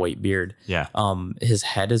giant white beard. Yeah, His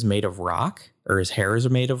head is made of rock, or his hair is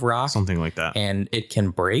made of rock, something like that. and it can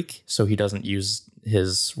break, so he doesn't use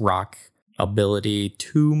his rock ability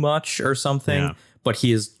too much or something. Yeah. But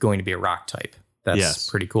he is going to be a rock type. That's Yes.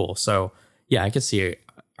 pretty cool. So yeah, I could see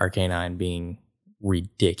Arcanine being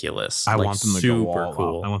ridiculous. I Like, want them to go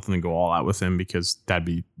all out. I want them to go all out with him because that'd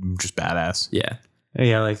be just badass. Yeah.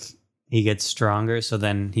 Yeah, like he gets stronger, so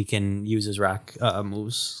then he can use his rock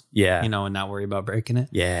moves, Yeah. and not worry about breaking it.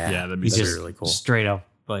 Yeah. Yeah, that'd be He's That's just really cool. straight up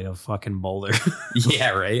like a fucking boulder. Yeah,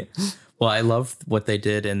 right. Well, I love what they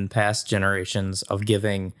did in past generations of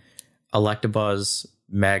giving Electabuzz,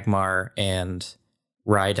 Magmar, and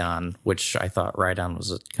Rhydon, which I thought Rhydon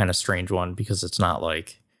was a kind of strange one because it's not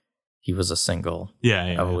like he was a single Yeah,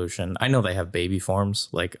 evolution. I know they have baby forms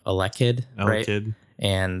like Elekid, right? Kid.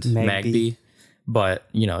 And Magby. Magby. But,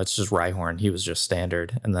 it's just Rhyhorn. He was just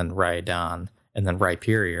standard. And then Rhydon. And then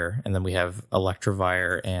Rhyperior. And then we have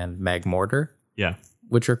Electivire and Magmortar, Yeah,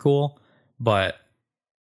 which are cool. But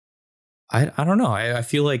I don't know. I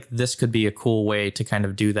feel like this could be a cool way to kind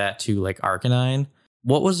of do that to like Arcanine.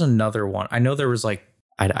 What was another one? I know there was like,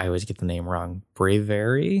 I always get the name wrong.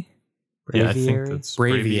 Braviary? yeah. I think Braviary? that's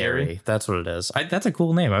Braviary. That's what it is. That's a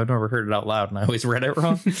cool name. I've never heard it out loud and I always read it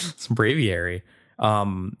wrong. It's Braviary.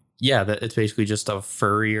 Yeah, it's basically just a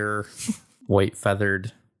furrier, white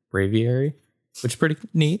feathered Braviary, which is pretty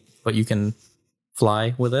neat, but you can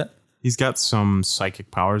fly with it. He's got some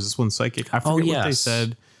psychic powers. This one's psychic. I forget what they yes.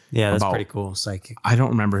 said. Yeah, that's About- pretty cool. Psychic. I don't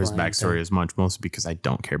remember his Flying backstory thing. as much, mostly because I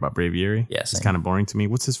don't care about Braviary. Yeah, it's same. kind of boring to me.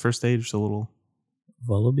 What's his first stage? A little.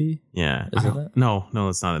 Vullaby? Yeah. Is I it don't- that? No,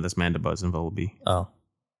 that's not it. That's Mandibuzz and Vullaby. Oh,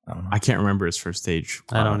 I don't know. I can't remember his first stage.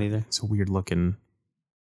 I don't either. It's a weird looking.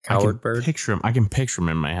 Coward I bird? can picture him. I can picture him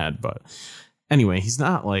in my head, but anyway, he's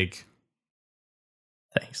not like.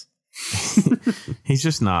 Thanks. He's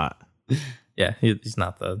just not. Yeah, he's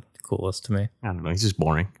not the coolest to me. I don't know. He's just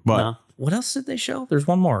boring. But No? What else did they show? There's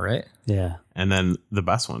one more, right? Yeah. and then the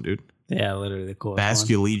best one, dude, Yeah, literally the coolest one.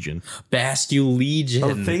 Basculegion.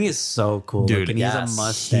 Basculegion. The thing is so cool. Dude, Dude, yes. he's a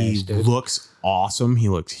mustache, He dude. looks awesome. He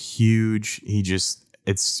looks huge.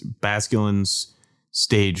 It's Basculin's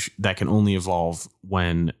stage that can only evolve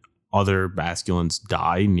when other Basculins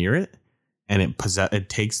die near it, and it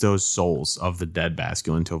takes those souls of the dead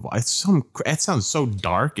Basculin to evolve. It sounds so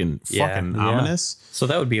dark and Yeah. fucking Yeah. ominous. So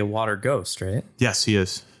that would be a water ghost, right? Yes, he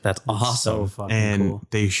is. That's So awesome. fucking And cool.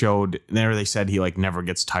 they said he like never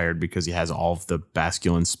gets tired because he has all of the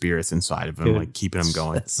Basculin spirits inside of him, Dude. like keeping him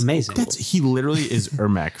going. That's Amazing. He literally is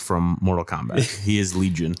Ermac from Mortal Kombat. He is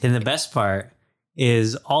Legion. And the best part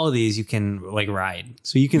is all of these you can like ride.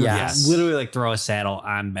 So you can Yes. literally like throw a saddle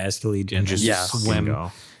on Basculegion and Just Yeah. fucking swim.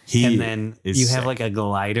 go. He And then is you have sick. like a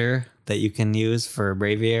glider that you can use for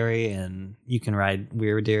Braviary, and you can ride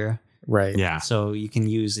Weirdeer. right. yeah. So you can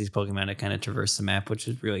use these Pokemon to kind of traverse the map, which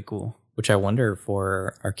is really cool. Which I wonder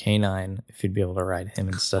for Arcanine if you'd be able to ride him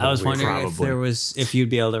instead I of was Weird. wondering Probably. if you'd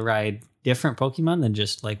be able to ride different Pokemon than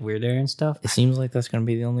just like Weirdeer and stuff. It seems like that's going to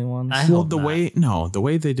be the only one. I Well, hope the not.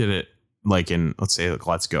 way they did it, like in let's say like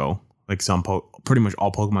Let's Go, like pretty much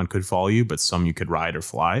all Pokemon could follow you, but some you could ride or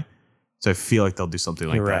fly. So I feel like they'll do something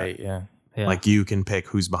like You're that. right. Yeah. Yeah. Like you can pick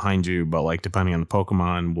who's behind you, but like depending on the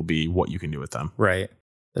Pokemon will be what you can do with them. Right.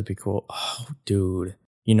 That'd be cool. Oh, dude.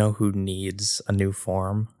 You know who needs a new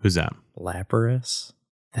form? Who's that? Lapras.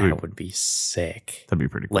 That Dude. would be sick. That'd be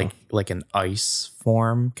pretty cool. Like an ice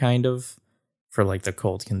form, kind of, for like the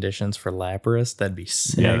cold conditions for Lapras. That'd be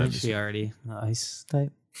sick. Yeah, Isn't that'd be she already the ice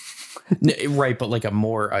type? Right, but like a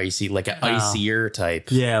more icy, like an Oh. icier type.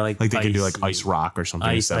 Yeah, like they could do like icy. ice rock or something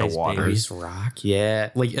Ice, instead ice of water. baby. Ice rock. Yeah.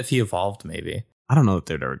 Like if he evolved, maybe. I don't know if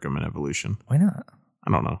they'd ever give him an evolution. Why not?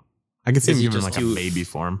 I don't know. I could see Is him he giving just like too- a baby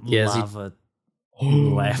form. Yeah, is he- Lava.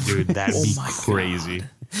 Lapras. Dude, that'd Oh be my crazy. God.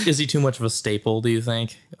 Is he too much of a staple, do you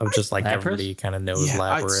think? Of just like Lapras? everybody kind of knows Yeah,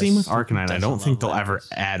 Lapras. same with Arcanine. I Doesn't don't think they'll love ever Lapras.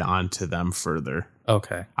 add on to them further.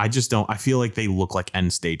 Okay. I just don't. I feel like they look like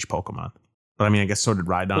end stage Pokemon. But I mean, I guess so did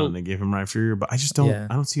Rhydon, Well, and they gave him Rhyperior. But I just don't. yeah.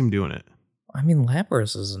 I don't see him doing it. I mean,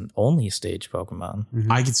 Lapras is an only stage Pokemon.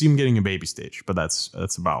 Mhm. I could see him getting a baby stage, but that's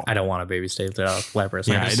about. I don't want a baby stage without Lapras.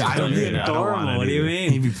 yeah, just I don't don't either. I don't adorable. want it What do you either.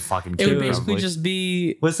 mean? He'd be fucking It cute. would basically probably. just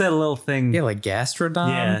be What's that little thing? like Gastrodon.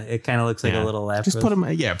 Yeah, it kind of looks like Yeah. a little Lapras. Just put him.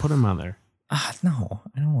 Yeah, put him on there. No,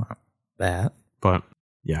 I don't want that. But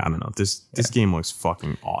Yeah, I don't know. This game looks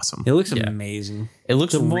fucking awesome. It looks amazing. It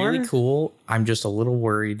looks really cool. I'm just a little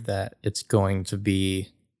worried that it's going to be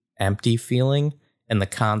empty feeling, and the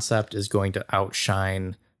concept is going to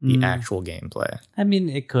outshine the actual gameplay. I mean,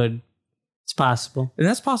 it could. It's possible. And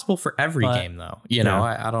that's possible for every game, though. You know,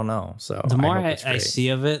 I don't know. So the more I see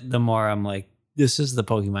of it, the more I'm like, this is the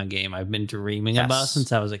Pokemon game I've been dreaming about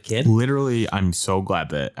since I was a kid. Literally, I'm so glad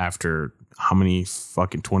that after how many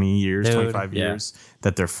fucking 20 years, 25 years,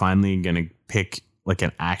 that they're finally going to pick like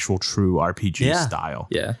an actual true RPG style.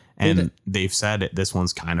 Yeah. And they've said it, this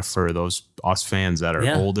one's kind of for those us fans that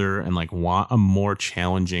are older and like want a more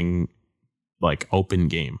challenging, like open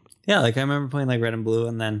game. Yeah. Like I remember playing like Red and Blue,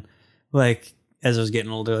 and then like as I was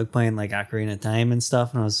getting older, like playing like Ocarina of Time and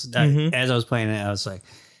stuff. And as I was playing it, I was like,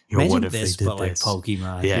 imagine this, but like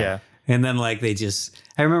Pokemon. Yeah. And then like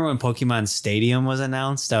I remember when Pokemon Stadium was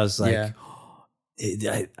announced, I was like,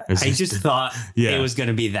 I just thought it was going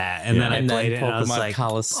to be that. And then I played it and I was like,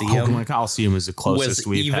 Pokemon Coliseum was the closest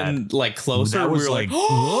we've had. Like closer. That was like,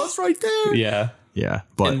 oh, it's right there. Yeah. Yeah.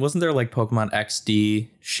 But and wasn't there like Pokemon XD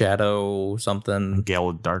Shadow something? Gale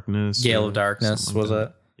of Darkness. Gale of Darkness, was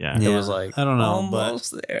it? Yeah. It was like, I don't know,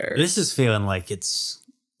 almost there. This is feeling like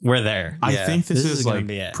we're there. I think this is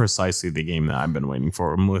like precisely the game that I've been waiting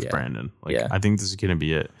for with Brandon. Like, I think this is going to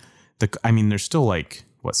be it. I mean, there's still like,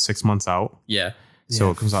 6 months out? Yeah. So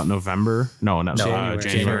it comes out November. No,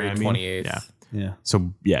 January 28th. Yeah.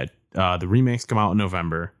 So the remakes come out in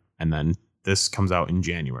November, and then this comes out in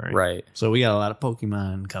January. Right. So we got a lot of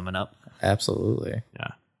Pokemon coming up. Absolutely. Yeah.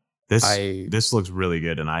 This looks really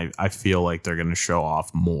good, and I feel like they're going to show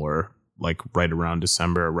off more like right around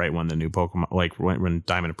December, right when the new Pokemon, like when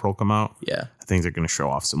Diamond and Pearl come out. Yeah. I think they're going to show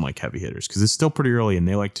off some like heavy hitters because it's still pretty early, and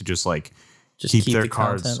they like to just keep their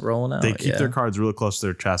cards rolling out. They keep their cards really close to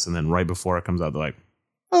their chest, and then right before it comes out, they're like,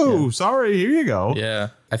 "Oh, sorry, here you go." Yeah,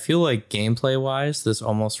 I feel like gameplay wise, this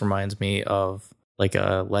almost reminds me of like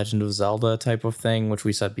a Legend of Zelda type of thing, which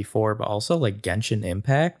we said before, but also like Genshin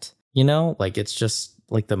Impact. You know, like it's just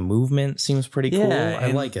like the movement seems pretty cool.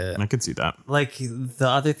 I like it. I could see that. Like the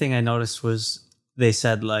other thing I noticed was they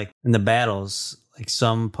said like in the battles, like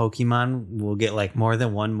some Pokemon will get like more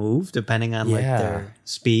than one move depending on like their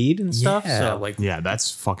speed and stuff. So like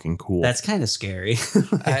that's fucking cool. That's kind of scary.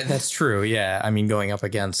 That's true. Yeah, I mean going up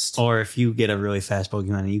against, or if you get a really fast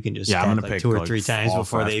Pokemon and you can just I'm gonna pick 2 or 3 times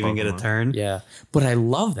before they even get a turn. Yeah, but I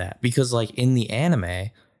love that because like in the anime,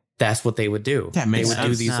 that's what they would do. They would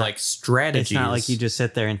do these like strategies. It's not like you just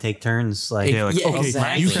sit there and take turns. Like, okay,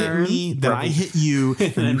 exactly. You hit me, then I hit you,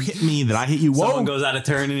 and you hit me, then I hit you. Whoa. Someone goes out of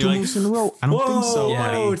turn and you're like, 2 moves in a row. I don't think so,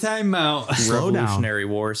 buddy. Whoa, time out. Revolutionary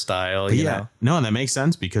War style, you know? No, and that makes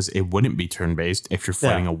sense because it wouldn't be turn-based if you're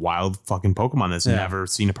fighting a wild fucking Pokemon that's never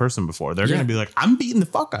seen a person before. They're going to be like, I'm beating the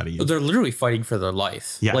fuck out of you. They're literally fighting for their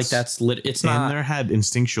life. Yes. Like it's not... In their head,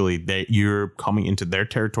 instinctually, you're coming into their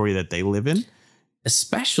territory that they live in.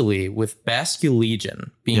 Especially with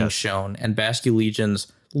Basculegion being shown, and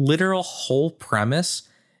Basculegion's literal whole premise,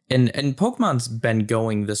 and Pokemon's been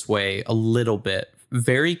going this way a little bit,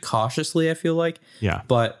 very cautiously, I feel like. Yeah.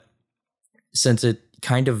 But since it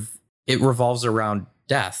revolves around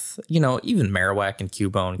death, you know, even Marowak and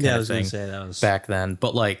Cubone kind of thing back then,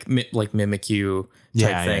 but like Mimikyu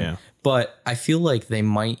type thing. Yeah. But I feel like they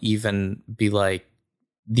might even be like,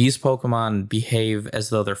 these Pokemon behave as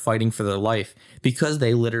though they're fighting for their life because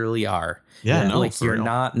they literally are. Yeah, no, like you're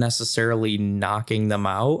not necessarily knocking them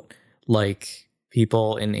out like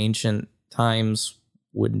people in ancient times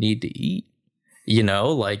would need to eat. You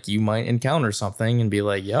know, like you might encounter something and be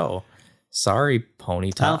like, "Yo, sorry,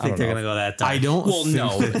 Ponyta." I don't think they're gonna go that time. I don't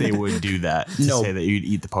think that they would do that to say that you'd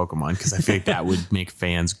eat the Pokemon because I feel like that would make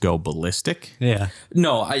fans go ballistic. Yeah.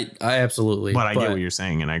 No, I absolutely. But I get what you're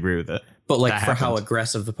saying, and I agree with it. But like for how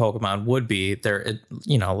aggressive the Pokemon would be, they're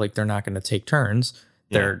like they're not going to take turns.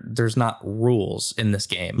 There's not rules in this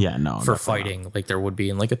game. For fighting like there would be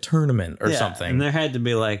in like a tournament or something. And there had to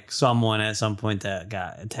be like someone at some point that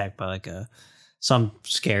got attacked by like some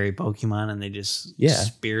scary Pokemon and they just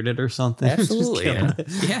speared it or something. Absolutely.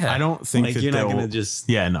 I don't think like that you're not going to just.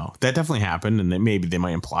 Yeah, no, that definitely happened, and maybe they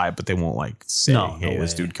might imply it, but they won't like say, "Hey,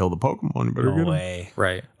 this dude killed a Pokemon." You better get him.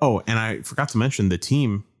 Right. Oh, and I forgot to mention the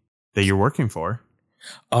team that you're working for.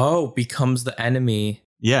 Becomes the enemy.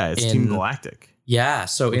 Yeah, it's Team Galactic. Yeah,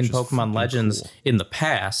 so in Pokemon Legends, in the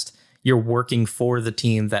past, you're working for the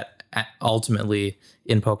team that ultimately,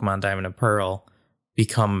 in Pokemon Diamond and Pearl,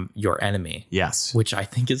 become your enemy. Yes. Which I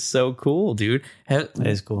think is so cool, dude. That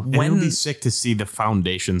is cool. And it would be sick to see the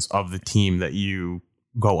foundations of the team that you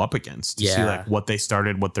go up against. To see like what they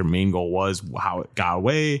started, what their main goal was, how it got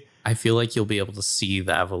away. I feel like you'll be able to see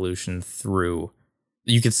the evolution through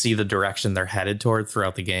you could see the direction they're headed toward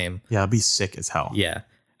throughout the game. Yeah, it'd be sick as hell. Yeah.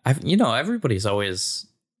 Everybody's always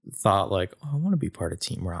thought like, oh, I want to be part of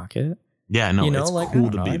Team Rocket. Yeah, no, it's cool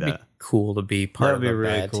to be it'd that. Be cool to be part of That'd be a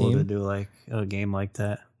really bad cool team. to do like a game like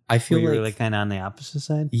that. I feel where like you're like kind of on the opposite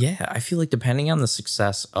side. Yeah, I feel like depending on the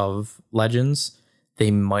success of Legends,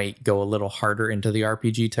 they might go a little harder into the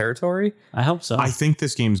RPG territory. I hope so. I think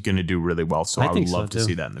this game's going to do really well, so I would think so, love to too.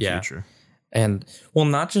 see that in the Yeah. future. And well,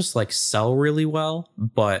 not just like sell really well,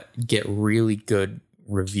 but get really good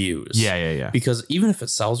reviews. Yeah. Because even if it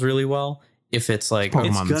sells really well, if it's like Pokemon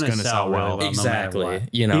it's that's gonna gonna sell sell really well. well, exactly, no matter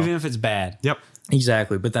what. even if it's bad. Yep.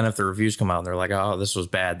 exactly. But then if the reviews come out and they're like, oh, this was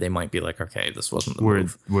bad, they might be like, okay, this wasn't the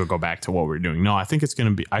move. We'll go back to what we're doing. No, I think it's going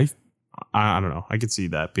to be. I don't know. I could see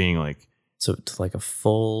that being like. So it's like a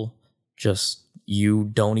full, just you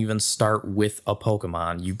don't even start with a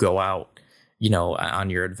Pokemon. You go out, on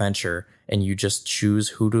your adventure and you just choose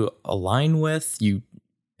who to align with. You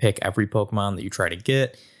pick every Pokemon that you try to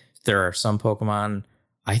get. There are some Pokemon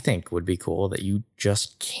I think would be cool that you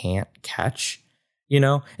just can't catch,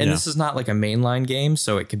 And this is not like a mainline game,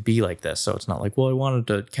 so it could be like this. So it's not like, well, I wanted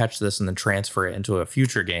to catch this and then transfer it into a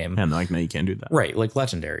future game. And like, no, you can't do that. Right, like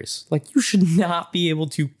legendaries. Like you should not be able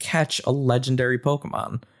to catch a legendary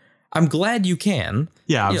Pokemon. I'm glad you can.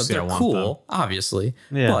 Yeah, obviously they're I want cool, obviously.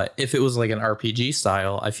 Yeah. But if it was like an RPG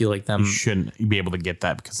style, I feel like them You shouldn't be able to get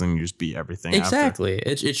that because then you just beat everything. exactly.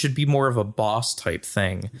 It should be more of a boss type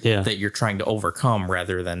thing Yeah. that you're trying to overcome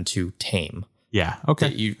rather than to tame. Yeah. Okay.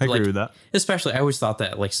 That you I agree like- with that. Especially, I always thought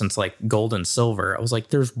that like since like Gold and Silver, I was like,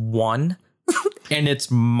 there's one. And it's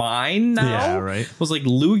mine now. Yeah, right. I was like,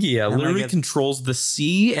 Lugia And, literally like, controls the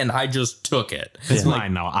sea, and I just took it. It's Yeah.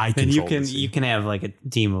 mine now. I And control you this. can have like a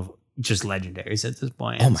team of just legendaries at this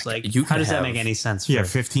point. Oh my It's like, God, you how could does that have- make any sense? Yeah, for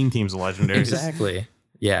 15 teams of legendaries. Exactly.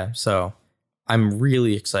 Yeah. So I'm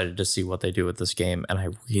really excited to see what they do with this game, and I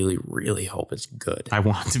really, really hope it's good. I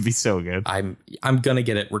want it to be so good. I'm gonna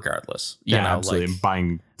get it regardless. You know, absolutely. like, I'm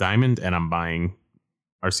buying Diamond and I'm buying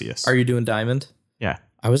Arceus. are you doing Diamond? Yeah,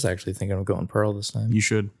 I was actually thinking of going Pearl this time. you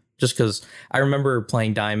should. Just because I remember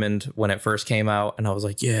playing Diamond when it first came out, and I was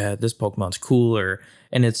like, yeah, this Pokemon's cooler.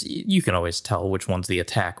 And you can always tell which one's the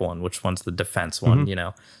attack one, which one's the defense one,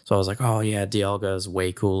 So I was like, oh yeah, Dialga is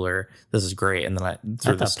way cooler. This is great. And then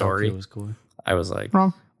through the story, was cool. I was like,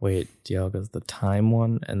 Wrong. wait, Dialga's the time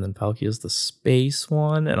one, and then Palkia's the space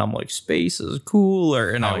one. And I'm like, space is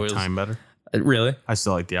cooler. And I I like was time better. Really? I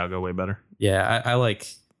still like Dialga way better. Yeah, I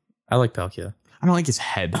like Palkia. I don't like his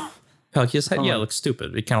head. Palkia's head, yeah, it looks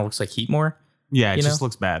stupid. It kind of looks like Heatmore, Yeah, it You just know?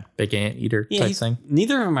 looks bad. big anteater Yeah, type thing.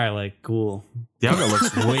 neither of them are like cool. Dialga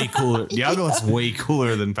looks way cooler. Dialga looks way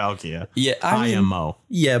cooler than Palkia. Yeah, I mean, IMO.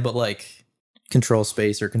 yeah, but like control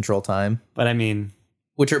space or control time, But I mean,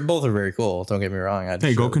 which are both are very cool. Don't get me wrong.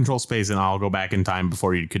 Hey, go control space and I'll go back in time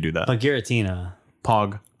before you could do that. but Giratina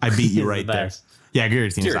Pog, I beat you is right the there. best. Yeah,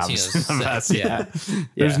 Giratina's Giratina's obviously the sick, best. yeah.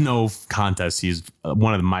 There's Yeah. no contest. He's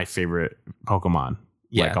one of my favorite Pokemon,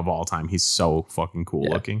 Yeah. like of all time. He's so fucking cool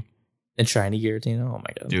Yeah. looking. And shiny Giratina. Oh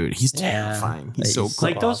my god, Dude, he's Yeah. terrifying. He's He's so so cool.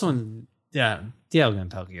 Like those ones, yeah. Dialga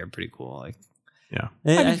and Palkia are pretty cool. Like, Yeah.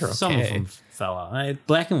 mean, they're some okay. of them fell out.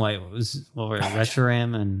 Black and White was over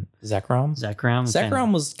Reshiram and Zekrom. Zekrom.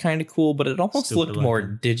 Zekrom was kind of cool, but it almost Stupid looked more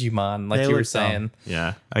looking. Digimon, like They you were looked dumb. saying.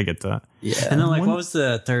 Yeah, I get that. Yeah, And then like, One- what was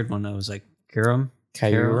the third one? That was like Kyurem.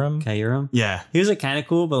 Kyurem. Yeah. He was like kind of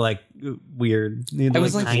cool, but like weird. He had, I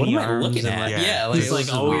was like, what tiny am I arms looking and, at? like, Yeah, like he's it was like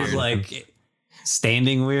just always weird. like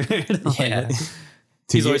standing weird. Yeah. Like,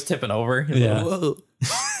 He's always tipping over. He's Yeah. like, whoa.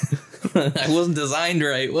 I wasn't designed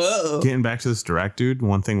right. Whoa. Getting back to this direct, dude,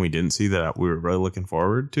 one thing we didn't see that we were really looking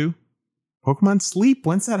forward to, Pokemon Sleep.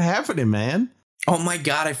 When's that happening, man? Oh my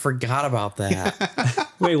god, I forgot about that.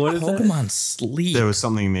 wait, what is that? Pokemon Sleep. There was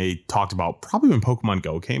something they talked about probably when Pokemon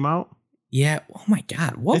Go came out. Yeah. Oh my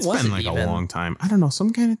god. What It's was been it like even? a long time. I don't know,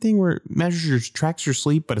 some kind of thing where it measures your tracks your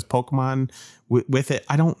sleep, but it's Pokemon with it.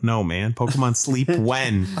 I don't know, man. Pokemon Sleep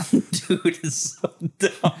when? Dude, it's so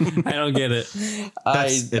dumb. I don't get it.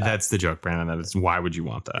 That's the joke, Brandon. That is why would you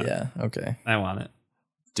want that, Yeah. Okay. I want it.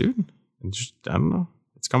 dude? It's just, I don't know.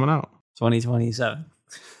 It's coming out. 2027.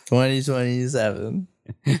 2027.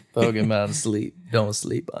 Pokemon Sleep. Don't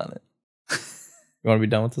sleep on it. You want to be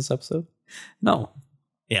done with this episode? No.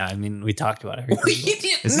 Yeah, I mean, we talked about everything.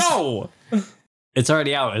 Is this- No. It's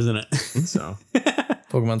already out, isn't it? I think so.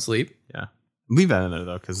 Pokemon Sleep. Leave that in there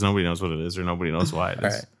though, because nobody knows what it is or nobody knows why it is. All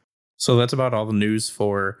right. So that's about all the news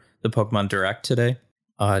for the Pokemon Direct today.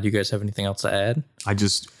 Do you guys have anything else to add?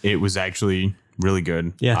 It was actually really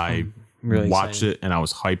good. Yeah, I I'm really watched excited. it and I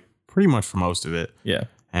was hyped pretty much for most of it. Yeah.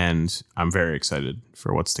 And I'm very excited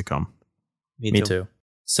for what's to come. Me too.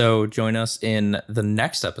 So join us in the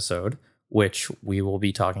next episode, which we will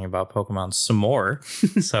be talking about Pokemon some more.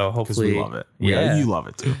 So hopefully we love it. Yeah, you love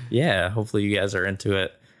it too. Yeah, hopefully you guys are into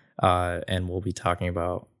it. And we'll be talking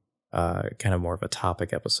about kind of more of a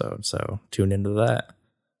topic episode. So tune into that.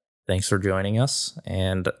 Thanks for joining us.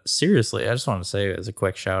 And seriously, I just want to say as a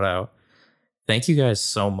quick shout out, thank you guys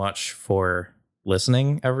so much for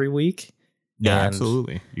listening every week. Yeah, And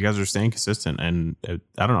absolutely. You guys are staying consistent, and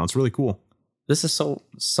I don't know, it's really cool. this is so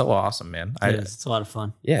awesome, man. It's a lot of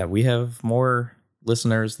fun. Yeah, we have more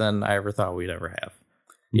listeners than I ever thought we'd ever have.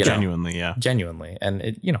 Genuinely, yeah. Genuinely.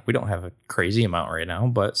 And, we don't have a crazy amount right now,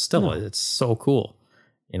 but still, it's so cool,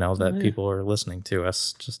 that people are listening to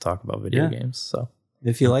us just talk about video games. So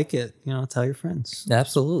if you like it, tell your friends.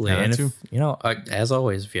 absolutely. Yeah, And too. if, as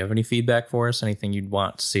always, if you have any feedback for us, anything you'd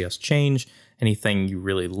want to see us change, anything you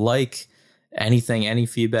really like, any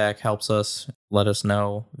feedback helps us. Let us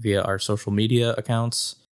know via our social media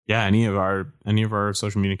accounts. Yeah, any of our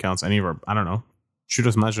social media accounts, I don't know, shoot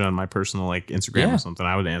us a message on my personal Instagram or something.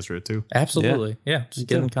 I would answer it too. Absolutely. Yeah. Just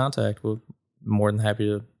get in contact. We're more than happy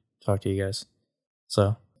to talk to you guys.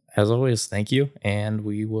 So as always, thank you. And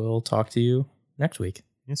we will talk to you next week.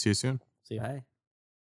 Yeah, see you soon. See you. Bye.